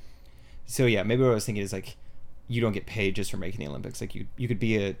 So yeah, maybe what I was thinking is like you don't get paid just for making the Olympics. Like you could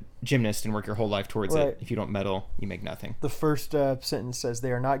be a gymnast and work your whole life towards Right. it. If you don't medal, you make nothing. the first sentence says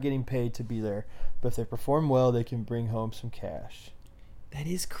they are not getting paid to be there, but if they perform well, they can bring home some cash. That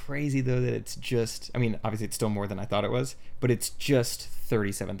is crazy though that it's just, I mean, obviously it's still more than I thought it was, but it's just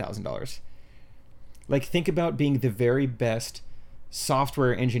 $37,000. Like, think about being the very best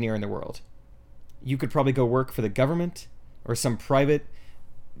software engineer in the world. You could probably go work for the government or some private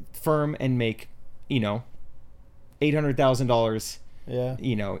firm and make, $800,000,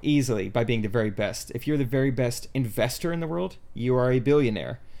 Yeah. easily by being the very best. If you're the very best investor in the world, you are a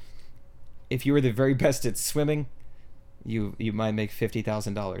billionaire. If you were the very best at swimming, you might make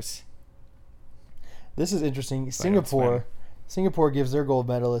 $50,000. This is interesting. I don't Singapore gives their gold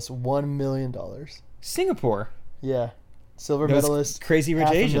medalists $1 million. Singapore. Yeah. Silver Those medalist, crazy rich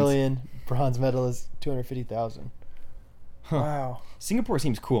Asians. $500,000. Bronze medalist, $250,000. Huh. Wow. Singapore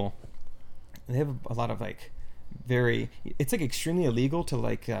seems cool. They have a lot of it's like extremely illegal to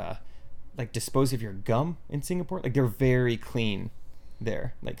like dispose of your gum in Singapore. Like, they're very clean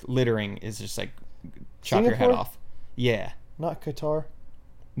there. Like, littering is just like chop your head Singapore? off. Yeah. Not Qatar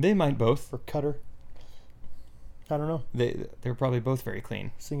They might both. or Qatar. I don't know. They're probably both very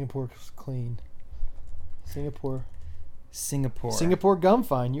clean. Singapore's clean. Singapore. Singapore gum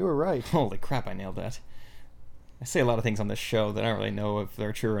fine. You were right. Holy crap, I nailed that. I say a lot of things on this show that I don't really know if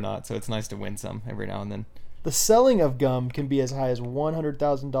they're true or not, so it's nice to win some every now and then. The selling of gum can be as high as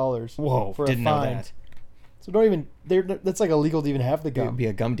 $100,000. Whoa, for didn't a know fine. that. So don't even. That's like illegal to even have the You'd gum. be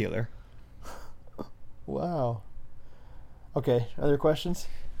a gum dealer. Wow. Okay. Other questions?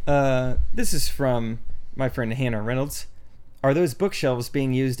 This is from my friend Hannah Reynolds. Are those bookshelves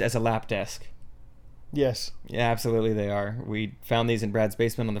being used as a lap desk? Yes. Yeah, absolutely they are. We found these in Brad's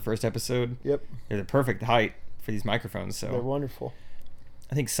basement on the first episode. Yep. They're the perfect height for these microphones. They're So wonderful.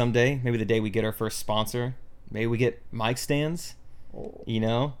 I think someday, maybe the day we get our first sponsor, maybe we get mic stands. Oh.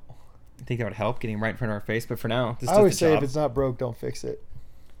 I think that would help, getting right in front of our face. But for now, this I does always the say job. if it's not broke, don't fix it.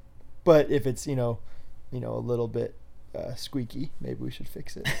 But if it's a little bit squeaky, maybe we should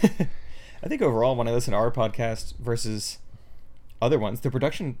fix it. I think overall, when I listen to our podcast versus other ones, the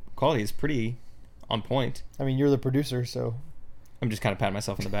production quality is pretty on point. I mean, you're the producer, so I'm just kind of patting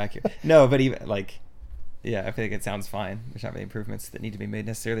myself on the back here. No, but even yeah, I feel like it sounds fine. There's not many improvements that need to be made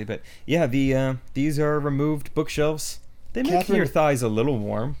necessarily, but yeah, these are removed bookshelves. They make Catherine- your thighs a little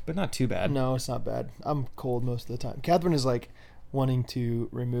warm, but not too bad. no, it's not bad. I'm cold most of the time. Catherine is wanting to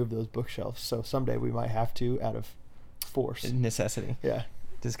remove those bookshelves, so someday we might have to out of force. Necessity. Yeah.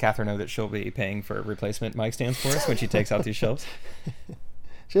 Does Catherine know that she'll be paying for replacement mic stands for us when she takes out these shelves?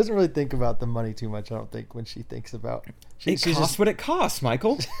 She doesn't really think about the money too much, I don't think, when she thinks about. It costs what it costs,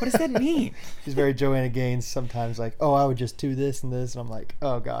 Michael. What does that mean? She's very Joanna Gaines sometimes, like, oh, I would just do this and this, and I'm like,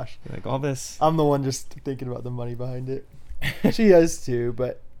 oh gosh, Like all this. I'm the one just thinking about the money behind it. She does too,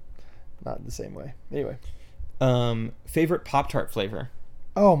 but not in the same way. Anyway. Favorite Pop-Tart flavor?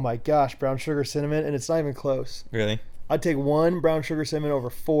 Oh my gosh, brown sugar cinnamon, and it's not even close. Really? I'd take one brown sugar cinnamon over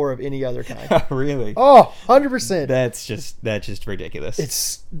 4 of any other kind. Really? Oh, 100%. That's just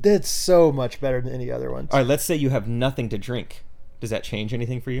ridiculous. That's so much better than any other ones. All right, let's say you have nothing to drink. Does that change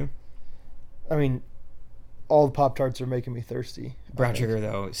anything for you? I mean, all the Pop-Tarts are making me thirsty. Brown sugar,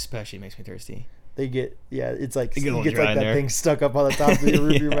 though, especially makes me thirsty. They get, it's like, They get a you little get dry like in that there. thing stuck up on the top of your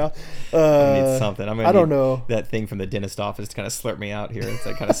roof of your Yeah. mouth. I need something. I'm gonna I don't need know. that thing from the dentist office to kind of slurp me out here. It's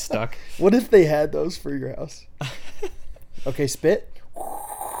like kind of stuck. What if they had those for your house? Okay, spit.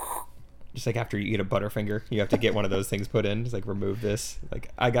 Just like after you eat a Butterfinger, you have to get one of those things put in. Just like remove this.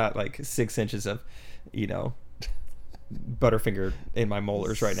 Like I got like 6 inches of, Butterfinger in my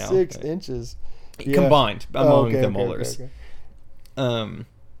molars right now. 6 inches. Yeah. Combined among the okay, molars. okay.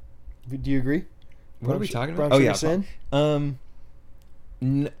 Do you agree? What are we talking about? Brown Oh sugar yeah.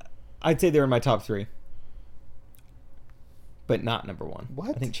 sin? I'd say they're in my top 3. but not number one.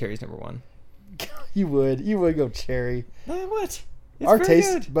 What? I think cherry's number one. You would go cherry. What? It's Our very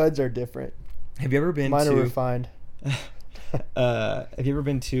taste good. buds are different. Have you ever been Mine are to? refined. Have you ever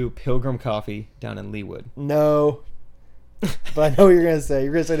been to Pilgrim Coffee down in Leawood? No. But I know what you're gonna say.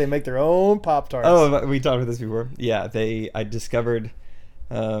 You're gonna say they make their own Pop-Tarts. Oh, we talked about this before. Yeah, I discovered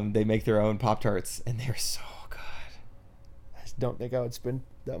they make their own Pop-Tarts, and they're so good. I just don't think I would spend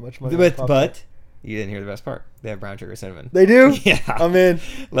that much money. But you didn't hear the best part. They have brown sugar cinnamon. They do. Yeah, I'm in.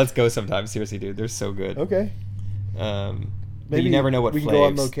 Let's go sometime. Seriously, dude, they're so good. Okay. But you never know what we can flavors go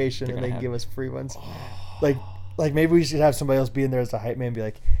on location they're and they gonna can have. give us free ones. Like maybe we should have somebody else be in there as a hype man and be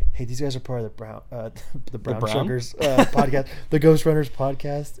like, hey, these guys are part of the Brown Brown? Sugars podcast, the Ghost Runners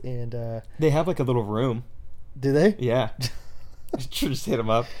podcast, and They have like a little room. do they? Yeah. Just hit them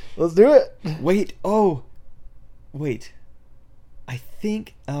up. Let's do it. Wait. I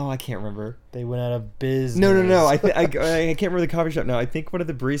think. Oh, I can't remember. They went out of business. No. I can't remember the coffee shop now. I think one of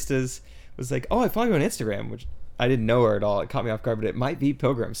the baristas was like, "Oh, I follow you on Instagram," which I didn't know her at all. It caught me off guard, but it might be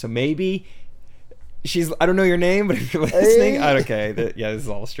Pilgrim. So maybe she's. I don't know your name, but if you're listening, Hey. okay. This is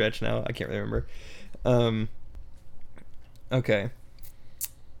all a stretch now. I can't really remember. Okay.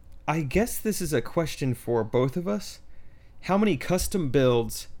 I guess this is a question for both of us. How many custom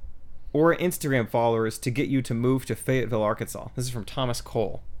builds or Instagram followers to get you to move to Fayetteville, Arkansas? This is from Thomas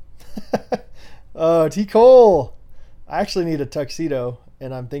Cole. T. Cole. I actually need a tuxedo,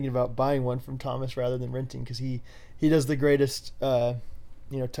 and I'm thinking about buying one from Thomas rather than renting because he does the greatest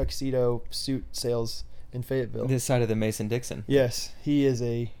tuxedo suit sales in Fayetteville. This side of the Mason-Dixon. Yes, he is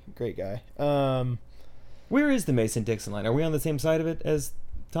a great guy. Where is the Mason-Dixon line? Are we on the same side of it as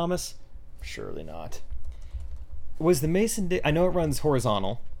Thomas? Surely not. Was the Mason-Dixon... I know it runs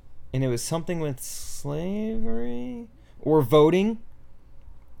horizontal, and it was something with slavery? Or voting?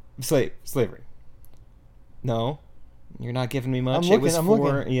 Slavery. No. You're not giving me much. I'm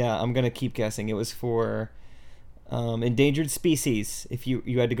looking. Yeah, I'm going to keep guessing. It was for endangered species. If you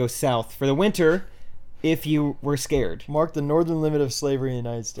had to go south for the winter if you were scared. Mark the northern limit of slavery in the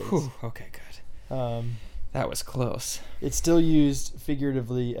United States. Whew, okay, good. That was close. It's still used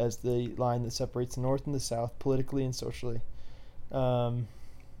figuratively as the line that separates the North and the South politically and socially.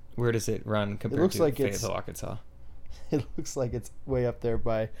 Where does it run compared looks to like it's- Fayetteville, Arkansas? It looks like it's way up there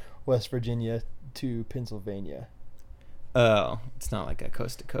by West Virginia to Pennsylvania. Oh, it's not like a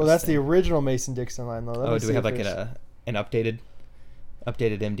coast to coast. Well, that's thing. the original Mason-Dixon line, though. Let me Oh, do we see have if like there's- an updated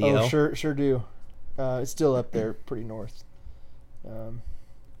MDL? Oh, sure do. It's still up there, pretty north. I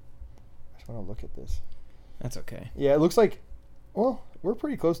just want to look at this. That's okay. Yeah, it looks like, well, we're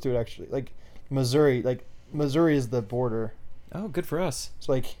pretty close to it actually. Like Missouri is the border. Oh, good for us. It's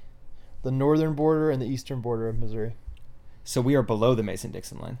like the northern border and the eastern border of Missouri. So we are below the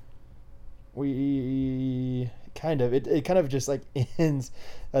Mason-Dixon line. We kind of it kind of just like ends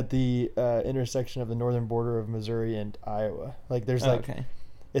at the intersection of the northern border of Missouri and Iowa. Like there's Okay.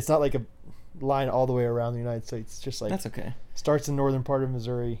 it's not like a line all the way around the United States. It's just like That's okay. starts in northern part of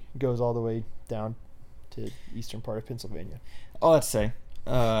Missouri, goes all the way down to eastern part of Pennsylvania. All that to say,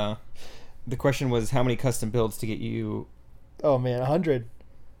 the question was how many custom builds to get you. Oh man, 100.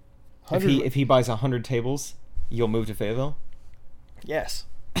 If he buys 100 tables, you'll move to Fayetteville Yes.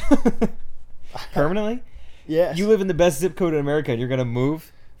 permanently. Yes. You live in the best zip code in America, and you're gonna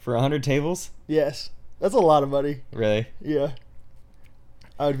move for 100 tables? Yes. That's a lot of money. Really? Yeah.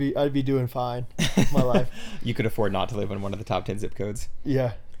 I'd be doing fine with my life. You could afford not to live in one of the top 10 zip codes.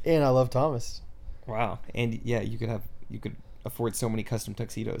 Yeah. And I love Thomas. Wow. And yeah, you could afford so many custom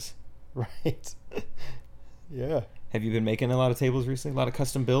tuxedos. Right. Yeah. Have you been making a lot of tables recently? A lot of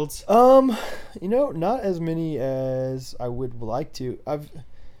custom builds? Not as many as I would like to.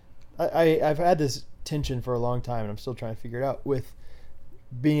 I've had this tension for a long time, and I'm still trying to figure it out with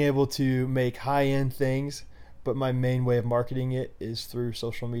being able to make high-end things, but my main way of marketing it is through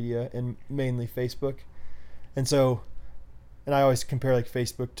social media and mainly Facebook. And I always compare like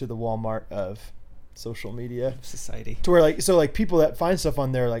Facebook to the Walmart of social media. Society. To where people that find stuff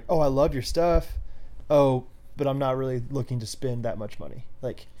on there like, oh, I love your stuff. Oh, but I'm not really looking to spend that much money.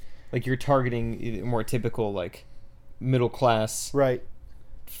 Like You're targeting a more typical middle class right.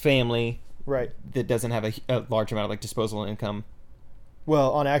 family Right. that doesn't have a large amount of disposable income.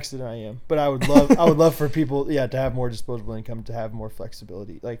 Well, on accident I am, but I would love for people, to have more disposable income, to have more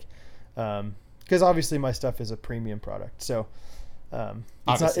flexibility, because obviously my stuff is a premium product, so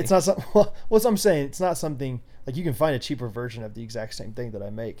it's not something. Well, what I'm saying, it's not something like you can find a cheaper version of the exact same thing that I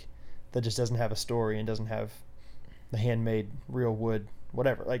make, that just doesn't have a story and doesn't have the handmade real wood,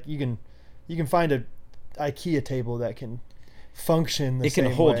 whatever. Like you can find a IKEA table that can function the same way. It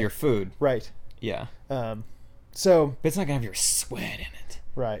can hold your food. Right. Yeah. So But it's not gonna have your sweat in it.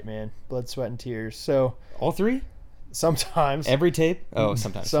 right, man, blood, sweat, and tears. So All three? sometimes, Every tape? Oh,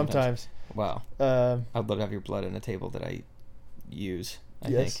 sometimes. sometimes. Wow. Um, I'd love to have your blood in a table that I use. I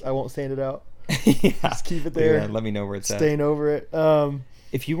yes, think. I won't stand it out. Yeah. Just keep it there. Yeah, let me know where it's Stain over it.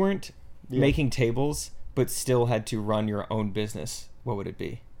 If you weren't Yeah. making tables but still had to run your own business, what would it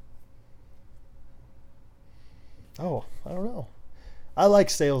be? Oh, I don't know. I like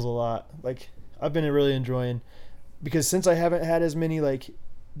sales a lot. Like I've been really enjoying because since I haven't had as many like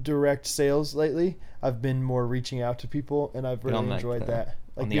direct sales lately, I've been more reaching out to people, and I've Been on, really like, enjoyed that.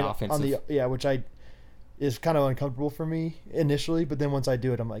 Like on the being offensive. which I is kind of uncomfortable for me initially, but then once I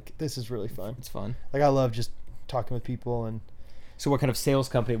do it, I'm like, this is really fun. It's fun. Like I love just talking with people, and So what kind of sales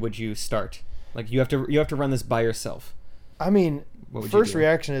company would you start? Like you have to run this by yourself. I mean, What would you first do?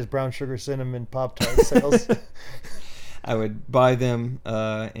 reaction is brown sugar cinnamon Pop-Tart sales. I would buy them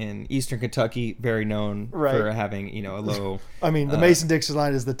in Eastern Kentucky, very known Right. for having, a low I mean, the Mason-Dixon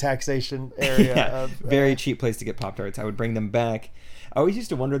line is the taxation area yeah, of very cheap place to get Pop-Tarts. I would bring them back. I always used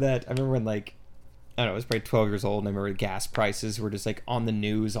to wonder that. I remember when, like, I don't know, I was probably 12 years old, and I remember gas prices were just, like, on the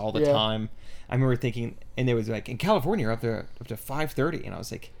news all the Yeah. time. I remember thinking, and it was, like, in California, up to $5.30, and I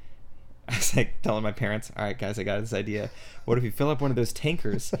was like, telling my parents, all right, guys, I got this idea. What if you fill up one of those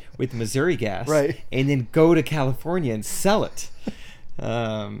tankers with Missouri gas Right. and then go to California and sell it?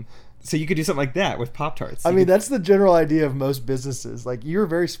 So you could do something like that with Pop-Tarts. I mean, that's the general idea of most businesses. Like, you're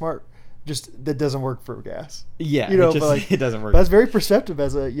very smart, just that doesn't work for gas. yeah, you know, it, just, but like, it doesn't work. That's very perceptive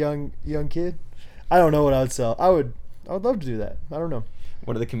as a young kid. I don't know what I would sell. I would love to do that. I don't know.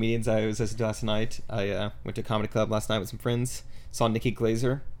 One of the comedians I was listening to last night, I went to a comedy club last night with some friends, saw Nikki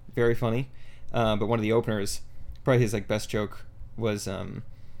Glazer, very funny. But one of the openers, probably his like best joke was he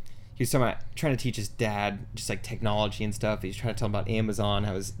was talking about trying to teach his dad just like technology and stuff. He's trying to tell him about Amazon,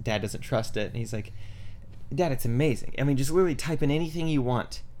 how his dad doesn't trust it, and he's like, Dad, it's amazing. I mean, just literally type in anything you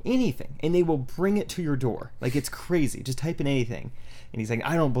want, anything, and they will bring it to your door. Like, it's crazy. Just type in anything. And he's like,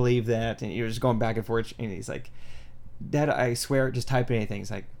 I don't believe that. And you're just going back and forth. And he's like, Dad, I swear, just type in anything. He's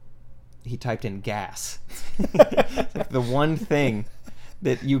like, he typed in gas. Like the one thing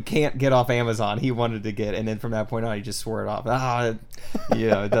that you can't get off Amazon he wanted to get. And then from that point on, he just swore it off.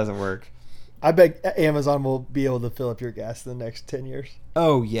 It doesn't work. I bet Amazon will be able to fill up your gas in the next 10 years.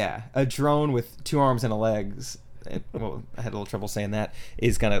 Oh, yeah. A drone with 2 arms and a legs, well, I had a little trouble saying that,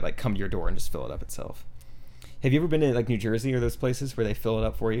 is going to like come to your door and just fill it up itself. Have you ever been to like New Jersey or those places where they fill it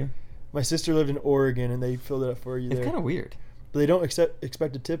up for you? My sister lived in Oregon, and they filled it up for you It's there. kind of weird. But they don't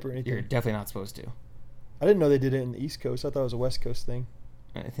expect a tip or anything. You're definitely not supposed to. I didn't know they did it in the East Coast. I thought it was a West Coast thing.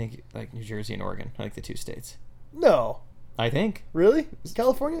 I think like New Jersey and Oregon are like the 2 states. No. I think. Really?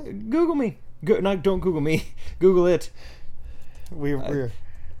 California? Google me. Don't Google me. Google it. We're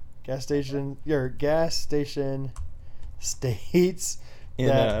gas station states In,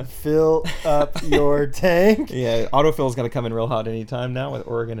 that fill up your tank. Yeah, autofill's going to come in real hot anytime now with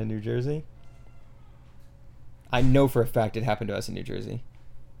Oregon and New Jersey. I know for a fact it happened to us in New Jersey.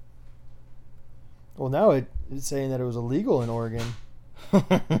 Well, now it's saying that it was illegal in Oregon,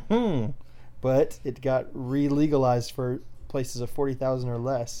 but it got re-legalized for places of 40,000 or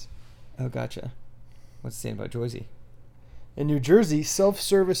less. Oh, gotcha. What's it saying about Jersey? In New Jersey,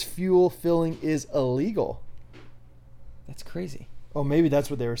 self-service fuel filling is illegal. That's crazy. Oh, maybe that's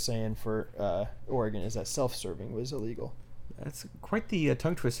what they were saying for Oregon, is that self-serving was illegal. That's quite the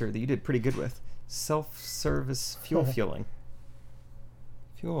tongue twister that you did pretty good with. Self-service fuel filling.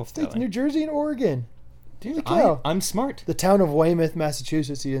 Fuel States, filling. New Jersey and Oregon. Holy cow. I'm smart. The town of Weymouth,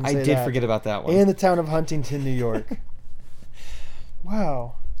 Massachusetts. You didn't I say did that. forget about that one. And the town of Huntington, New York.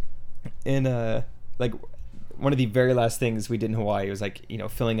 Wow. And like one of the very last things we did in Hawaii was like,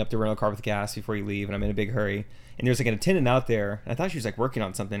 filling up the rental car with gas before you leave, and I'm in a big hurry. And there's like an attendant out there. And I thought she was like working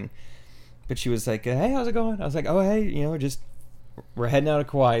on something, but she was like, "Hey, how's it going?" I was like, "Oh, hey, just we're heading out of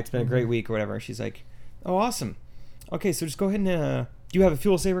Kauai. It's been a great week or whatever." And she's like, "Oh, awesome. Okay, so just go ahead and do you have a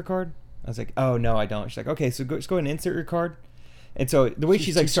fuel saver card?" I was like, "Oh no, I don't." She's like, "Okay, so just go ahead and insert your card." And so the way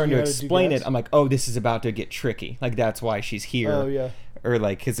she's like teaching starting you to how to do explain it, gas? I'm like, "Oh, this is about to get tricky. Like that's why she's here." Oh, yeah. Or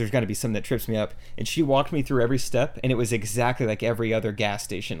like, because there's got to be something that trips me up. And she walked me through every step, and it was exactly like every other gas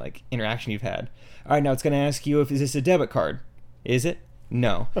station like interaction you've had. All right, now it's going to ask you is this a debit card? Is it?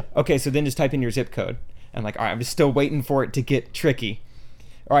 No. Okay, so then just type in your zip code. I'm like, all right, I'm just still waiting for it to get tricky.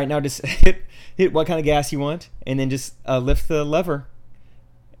 All right, now just hit what kind of gas you want, and then just lift the lever.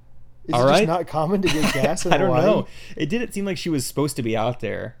 Is All it right. just not common to get gas in I don't Hawaii? know. It didn't seem like she was supposed to be out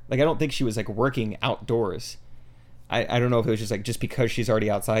there. Like, I don't think she was like working outdoors. I don't know if it was just like just because she's already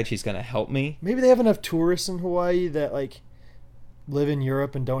outside, she's gonna help me. Maybe they have enough tourists in Hawaii that like live in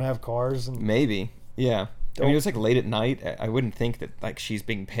Europe and don't have cars. And Maybe, yeah. I mean, it was like late at night. I wouldn't think that like she's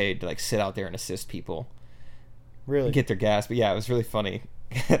being paid to like sit out there and assist people Really? get their gas. But yeah, it was really funny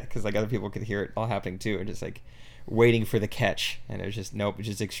because like other people could hear it all happening too, and just like waiting for the catch. And it was just nope, it's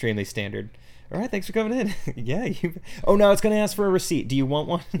just extremely standard. All right, thanks for coming in. Yeah, you. Oh, now it's going to ask for a receipt. Do you want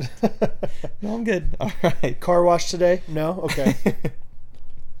one? No, I'm good. All right. Car wash today? No? Okay.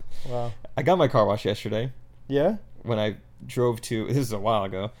 Wow. I got my car wash yesterday Yeah? when I drove to. This is a while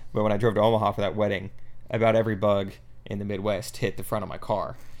ago, but when I drove to Omaha for that wedding, about every bug in the Midwest hit the front of my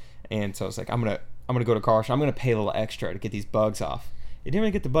car, and so I was like, I'm gonna go to car wash. I'm gonna pay a little extra to get these bugs off. You didn't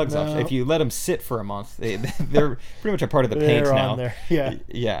even get the bugs off. No. If you let them sit for a month, they're pretty much a part of the paint They're now. on there. Yeah.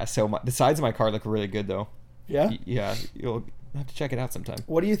 Yeah. So the sides of my car look really good though. Yeah? Yeah. You'll have to check it out sometime.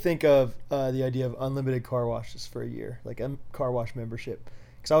 What do you think of the idea of unlimited car washes for a year? Like a car wash membership?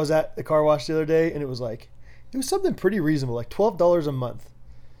 Because I was at the car wash the other day, and it was something pretty reasonable, like $12 a month.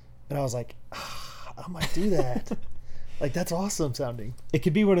 And I was like, I might do that. Like, that's awesome sounding. It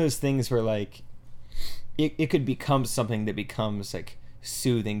could be one of those things where like it could become something that becomes like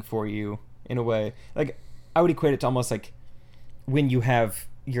soothing for you in a way. Like I would equate it to almost like when you have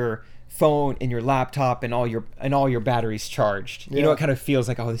your phone and your laptop and all your batteries charged. You know, Yeah. it kind of feels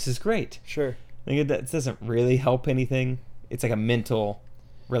like, oh, this is great. Sure. Like that doesn't really help anything. It's like a mental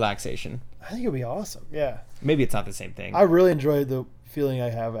relaxation. I think it'd be awesome. Yeah. Maybe it's not the same thing. I really enjoy the feeling I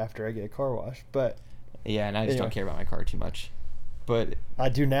have after I get a car wash, but Yeah, and I just Anyway. don't care about my car too much. But I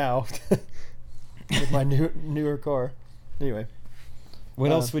do now with my newer car. Anyway,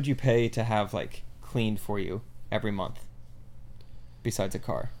 what else would you pay to have like cleaned for you every month besides a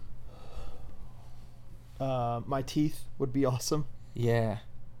car? my teeth would be awesome. Yeah.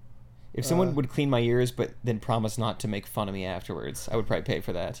 If someone Uh, would clean my ears but then promise not to make fun of me afterwards, I would probably pay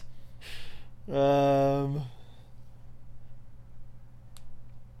for that.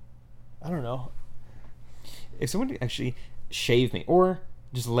 I don't know. If someone would actually shave me or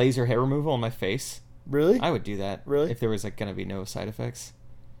just laser hair removal on my face, Really? I would do that. Really? If there was like gonna be no side effects.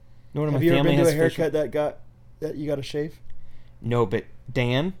 No one in Have my you ever family been to a has facial- haircut that you got to shave? No, but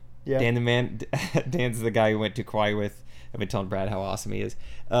Dan, Yeah. Dan the man, Dan's the guy who went to Kauai with. I've been telling Brad how awesome he is.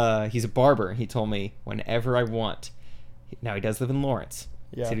 He's a barber. He told me whenever I want. Now he does live in Lawrence.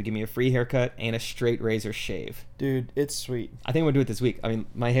 Yeah. So he'd give me a free haircut and a straight razor shave. Dude, it's sweet. I think I'm gonna do it this week. I mean,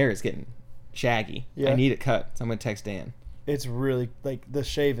 my hair is getting shaggy. Yeah. I need it cut, so I'm gonna text Dan. It's really like the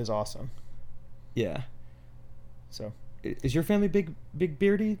shave is awesome. Yeah. So, Is your family big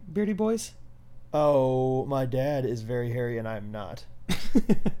beardy boys? oh, my dad is very hairy and I'm not.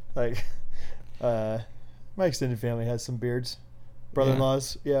 Like, my extended family has some beards.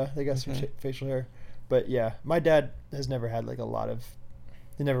 Brother-in-laws, yeah, they got some Okay. facial hair. But yeah, my dad has never had like a lot of.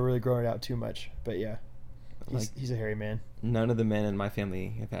 He never really grown it out too much. But yeah, he's a hairy man. None of the men in my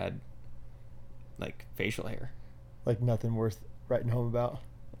family have had like facial hair. Like nothing worth writing home about.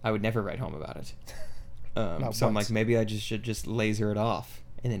 I would never write home about it. Not So I'm once. like, maybe I should just laser it off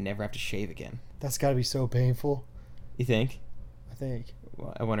and then never have to shave again. That's got to be so painful. You think? I think.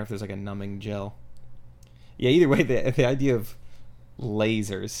 Well, I wonder if there's like a numbing gel. Yeah, either way, the idea of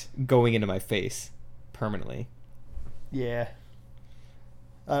lasers going into my face permanently. Yeah.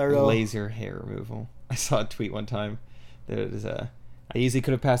 I don't know. Laser hair removal. I saw a tweet one time that it was I easily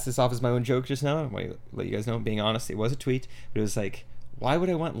could have passed this off as my own joke just now. I want to let you guys know, being honest, it was a tweet, but it was like, why would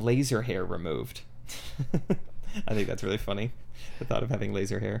I want laser hair removed? I think that's really funny. The thought of having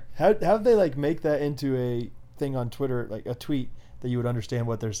laser hair. How'd they like make that into a thing on Twitter, like a tweet that you would understand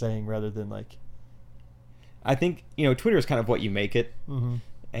what they're saying rather than like. I think, Twitter is kind of what you make it. Mm-hmm.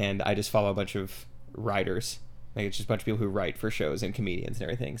 And I just follow a bunch of writers. Like, it's just a bunch of people who write for shows and comedians and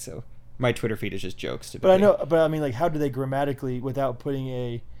everything. So my Twitter feed is just jokes. But I mean, like, how do they grammatically, without putting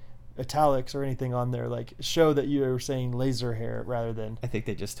a italics or anything on there, like show that you're saying laser hair rather than? I think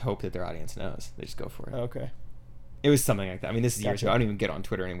they just hope that their audience knows. They just go for it. Okay. It was something like that. I mean, this is years Gotcha. ago. I don't even get on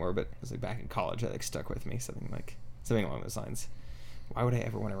Twitter anymore, but it was like back in college. That like stuck with me. Something along those lines. Why would I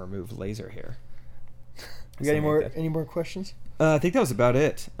ever want to remove laser hair? You got Something like that. any more questions? I think that was about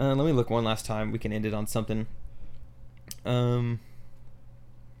it. Let me look one last time. We can end it on something.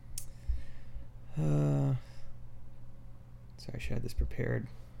 Sorry, I should have this prepared.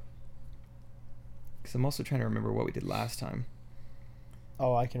 Because I'm also trying to remember what we did last time.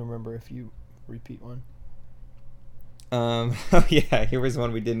 Oh, I can remember if you repeat one. Oh yeah, here was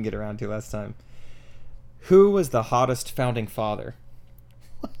one we didn't get around to last time. Who was the hottest founding father?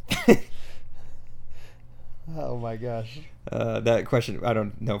 Oh my gosh. That question, I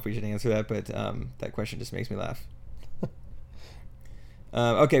don't know if we should answer that, but that question just makes me laugh.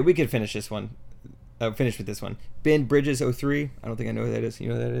 Okay, we could finish this one. Finish with this one. Ben Bridges 03. I don't think I know who that is. You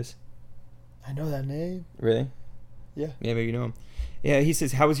know who that is? I know that name. Really? Yeah. Yeah, maybe you know him. Yeah, he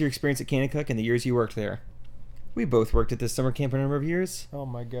says, how was your experience at Kanakuk and the years you worked there? We both worked at this summer camp a number of years. Oh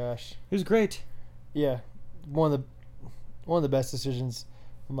my gosh. It was great. Yeah, one of the best decisions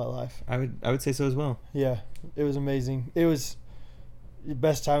of my life. I would say so as well. Yeah, it was amazing. It was the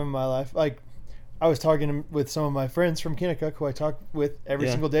best time of my life. Like, I was talking with some of my friends from Kanakuk who I talk with every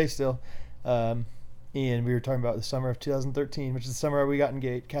single day still. And we were talking about the summer of 2013, which is the summer we got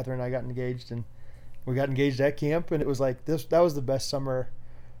engaged. Catherine and I got engaged, and we got engaged at camp, and it was like that was the best summer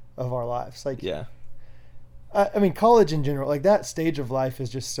of our lives. Like, yeah. I mean, college in general, like that stage of life is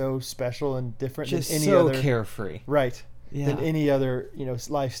just so special and different Just than any so other. carefree. Right. Yeah. Than any other,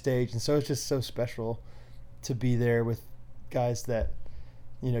 life stage. And so it's just so special to be there with guys that,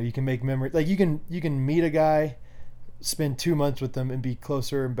 you can make memories. Like you can meet a guy, spend 2 months with them and be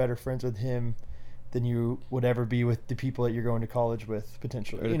closer and better friends with him than you would ever be with the people that you're going to college with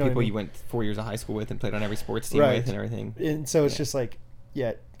potentially. Or the people you went 4 years of high school with and played on every sports team with and everything. And so it's just like,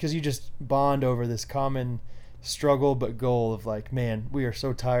 because you just bond over this common struggle but goal of like, man, we are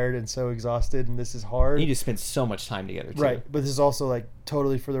so tired and so exhausted and this is hard. And you just spend so much time together too. Right, but this is also like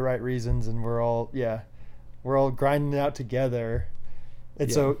totally for the right reasons, and we're all grinding it out together.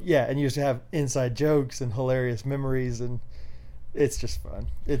 And so and you just have inside jokes and hilarious memories, and it's just fun.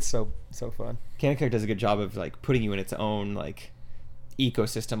 It's so fun. Kanakuk does a good job of like putting you in its own like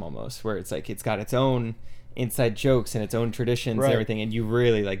ecosystem almost, where it's like it's got its own inside jokes and its own traditions and everything, and you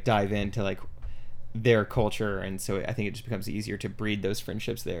really like dive into like their culture, and so I think it just becomes easier to breed those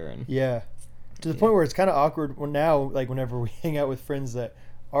friendships there. And to the point where it's kind of awkward now, like whenever we hang out with friends that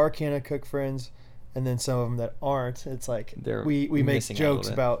are Kanakuk friends and then some of them that aren't, it's like we make jokes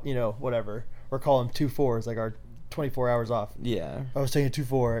about whatever, or call them 2-4s, like our 24 hours off. Yeah, I was taking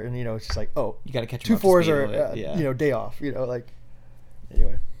 2-4, and it's just like, oh, you got to catch 2-4s are day off, like.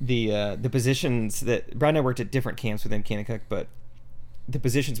 Anyway, the positions that Brad and I worked at different camps within Kanakuk, but the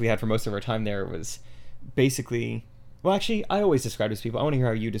positions we had for most of our time there was basically, well, actually, I always describe it to people. I want to hear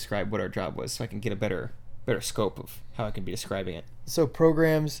how you describe what our job was, so I can get a better scope of how I can be describing it. So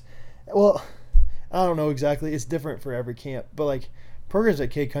programs, well, I don't know exactly. It's different for every camp, but like programs at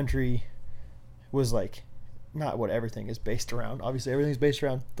K Country was like not what everything is based around. Obviously, everything's based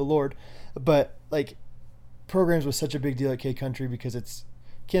around the Lord, but like programs was such a big deal at K Country because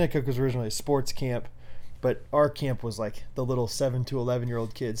Kanakuk was originally a sports camp, but our camp was like the little 7 to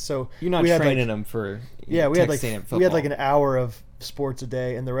 11-year-old kids. So you're not training them for we had like an hour of sports a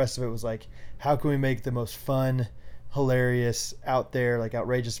day, and the rest of it was like, how can we make the most fun, hilarious, out there, like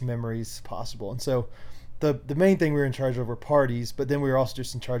outrageous memories possible? And so the main thing we were in charge of were parties, but then we were also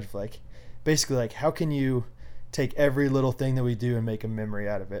just in charge of like basically like how can you take every little thing that we do and make a memory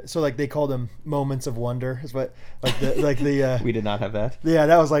out of it. So like they called them moments of wonder, is what we did not have that. Yeah,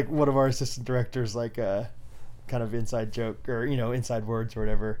 that was like one of our assistant directors like kind of inside joke or inside words or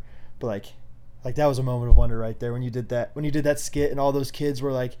whatever. But like that was a moment of wonder right there when you did that skit and all those kids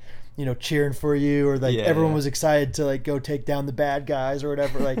were like cheering for you, or like everyone was excited to like go take down the bad guys or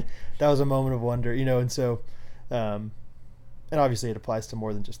whatever. Like that was a moment of wonder, and so and obviously it applies to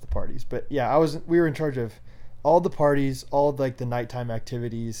more than just the parties. But yeah, we were in charge of all the parties, all like the nighttime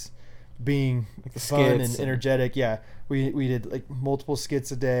activities, being like fun and energetic. Yeah, we did like multiple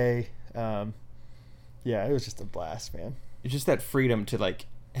skits a day. It was just a blast, man. It's just that freedom to like,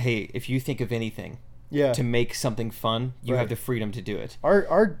 hey, if you think of anything, yeah, to make something fun, you have the freedom to do it.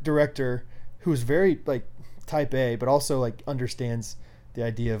 Our director, who's very like type A, but also like understands the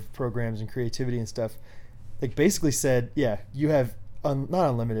idea of programs and creativity and stuff, like basically said, yeah, you have not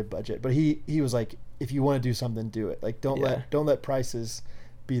unlimited budget, but he was like, if you want to do something, do it. Like don't let prices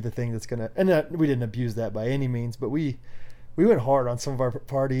be the thing that's gonna. And we didn't abuse that by any means, but we went hard on some of our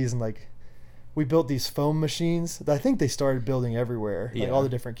parties, and like we built these foam machines that I think they started building everywhere, like all the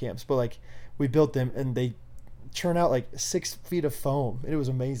different camps. But like we built them, and they churn out like 6 feet of foam, and it was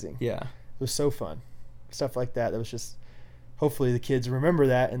amazing. Yeah, it was so fun, stuff like that. That was just, hopefully the kids remember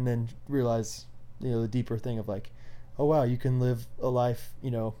that and then realize the deeper thing of like, oh wow, you can live a life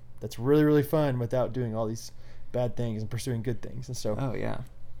that's really, really fun without doing all these bad things and pursuing good things. And so I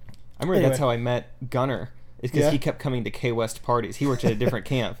remember that's how I met Gunner. It's because he kept coming to K West parties. He worked at a different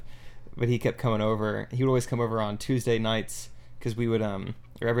camp, but he kept coming over. He would always come over on Tuesday nights, because we would or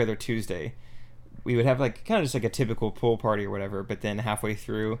every other Tuesday we would have like kind of just like a typical pool party or whatever, but then halfway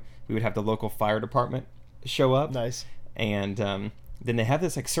through we would have the local fire department show up. Nice. And then they have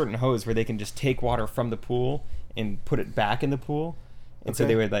this like certain hose where they can just take water from the pool and put it back in the pool. And so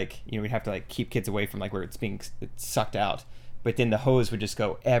they would like, we'd have to like keep kids away from like where it's sucked out. But then the hose would just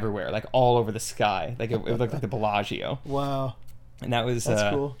go everywhere, like all over the sky. Like it looked like the Bellagio. Wow. And that was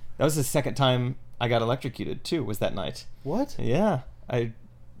cool. That was the second time I got electrocuted too. Was that night? What? Yeah, I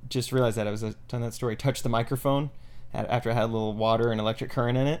just realized that I was telling that story. Touched the microphone after I had a little water and electric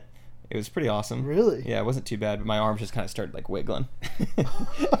current in it. It was pretty awesome. Really? Yeah, it wasn't too bad, but my arms just kind of started like wiggling.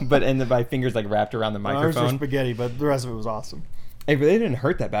 My fingers like wrapped around the My arms were microphone. spaghetti, but the rest of it was awesome. It really didn't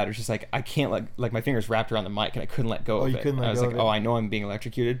hurt that bad. It was just like I can't like my fingers wrapped around the mic and I couldn't let go Oh, of you it. couldn't let I was go like, of it. oh, I know I'm being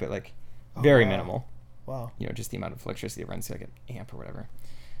electrocuted, but like Oh, very wow. minimal. Wow. You know, just the amount of electricity that runs through like an amp or whatever.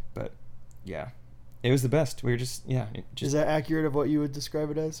 But yeah, it was the best. We were just Is that accurate of what you would describe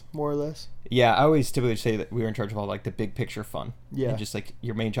it as, more or less? Yeah, I always typically say that we were in charge of all like the big picture fun. Yeah. And just like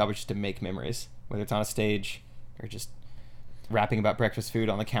your main job is just to make memories, whether it's on a stage or just rapping about breakfast food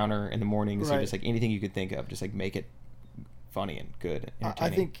on the counter in the mornings or Right. just like anything you could think of, just like make it funny and good, I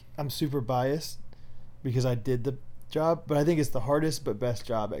entertaining. think I'm super biased because I did the job, but I think it's the hardest but best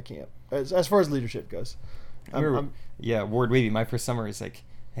job at camp as far as leadership goes. Yeah, Ward Wavy, my first summer is like,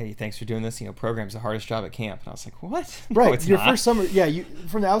 hey, thanks for doing this. You know, program's the hardest job at camp. And I was like, what? No, Right, it's your not. first summer. Yeah, you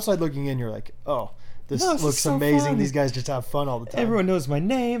from the outside looking in, you're like, oh, this No, this is looks so amazing. fun. These guys just have fun all the time. Everyone knows my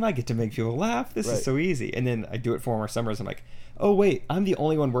name. I get to make people laugh. This Right. is so easy. And then I do it 4 more summers. I'm like, oh, wait, I'm the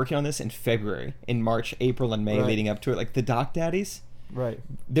only one working on this in February. In March, April, and May Right. leading up to it. Like the doc daddies, Right.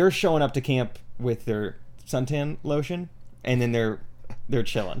 they're showing up to camp with their suntan lotion, and then they're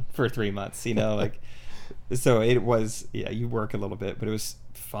chilling for 3 months, you know? Like, so it was, yeah, you work a little bit, but it was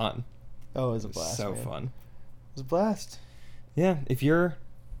fun. Oh, it was a It was blast. so man. fun. It was a blast. Yeah, if you're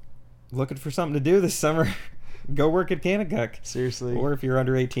looking for something to do this summer, go work at Kanakuk. Seriously. Or if you're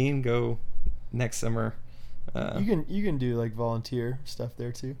under 18, go next summer. You can do like volunteer stuff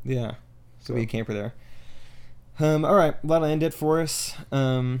there too. Yeah, so So- be a camper there. All right, well, that'll end it for us.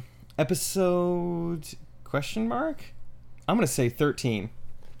 Episode question mark? I'm gonna say 13.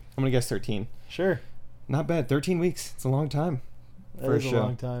 I'm gonna guess 13. Sure. Not bad. 13 weeks. It's a long time That for a is a show.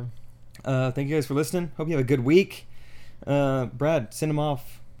 long time. Thank you guys for listening. Hope you have a good week. Brad, send them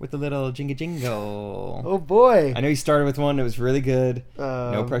off with a little jingle jingle. Oh boy. I know you started with one that was really good.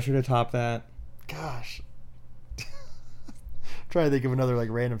 No Um, pressure to top that. Gosh. Try to think of another like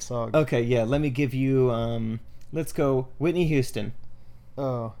random song. Okay, yeah. Let me give you. Let's go, Whitney Houston.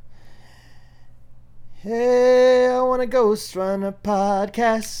 Oh. Hey, I wanna ghost run a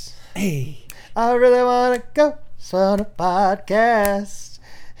podcast. Hey. I really wanna ghost run a podcast.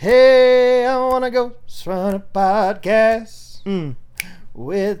 Hey, I wanna ghost run a podcast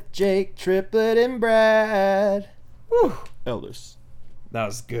with Jake, Triplet, and Brad. Whew. Elders. That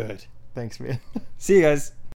was good. Thanks, man. See you guys.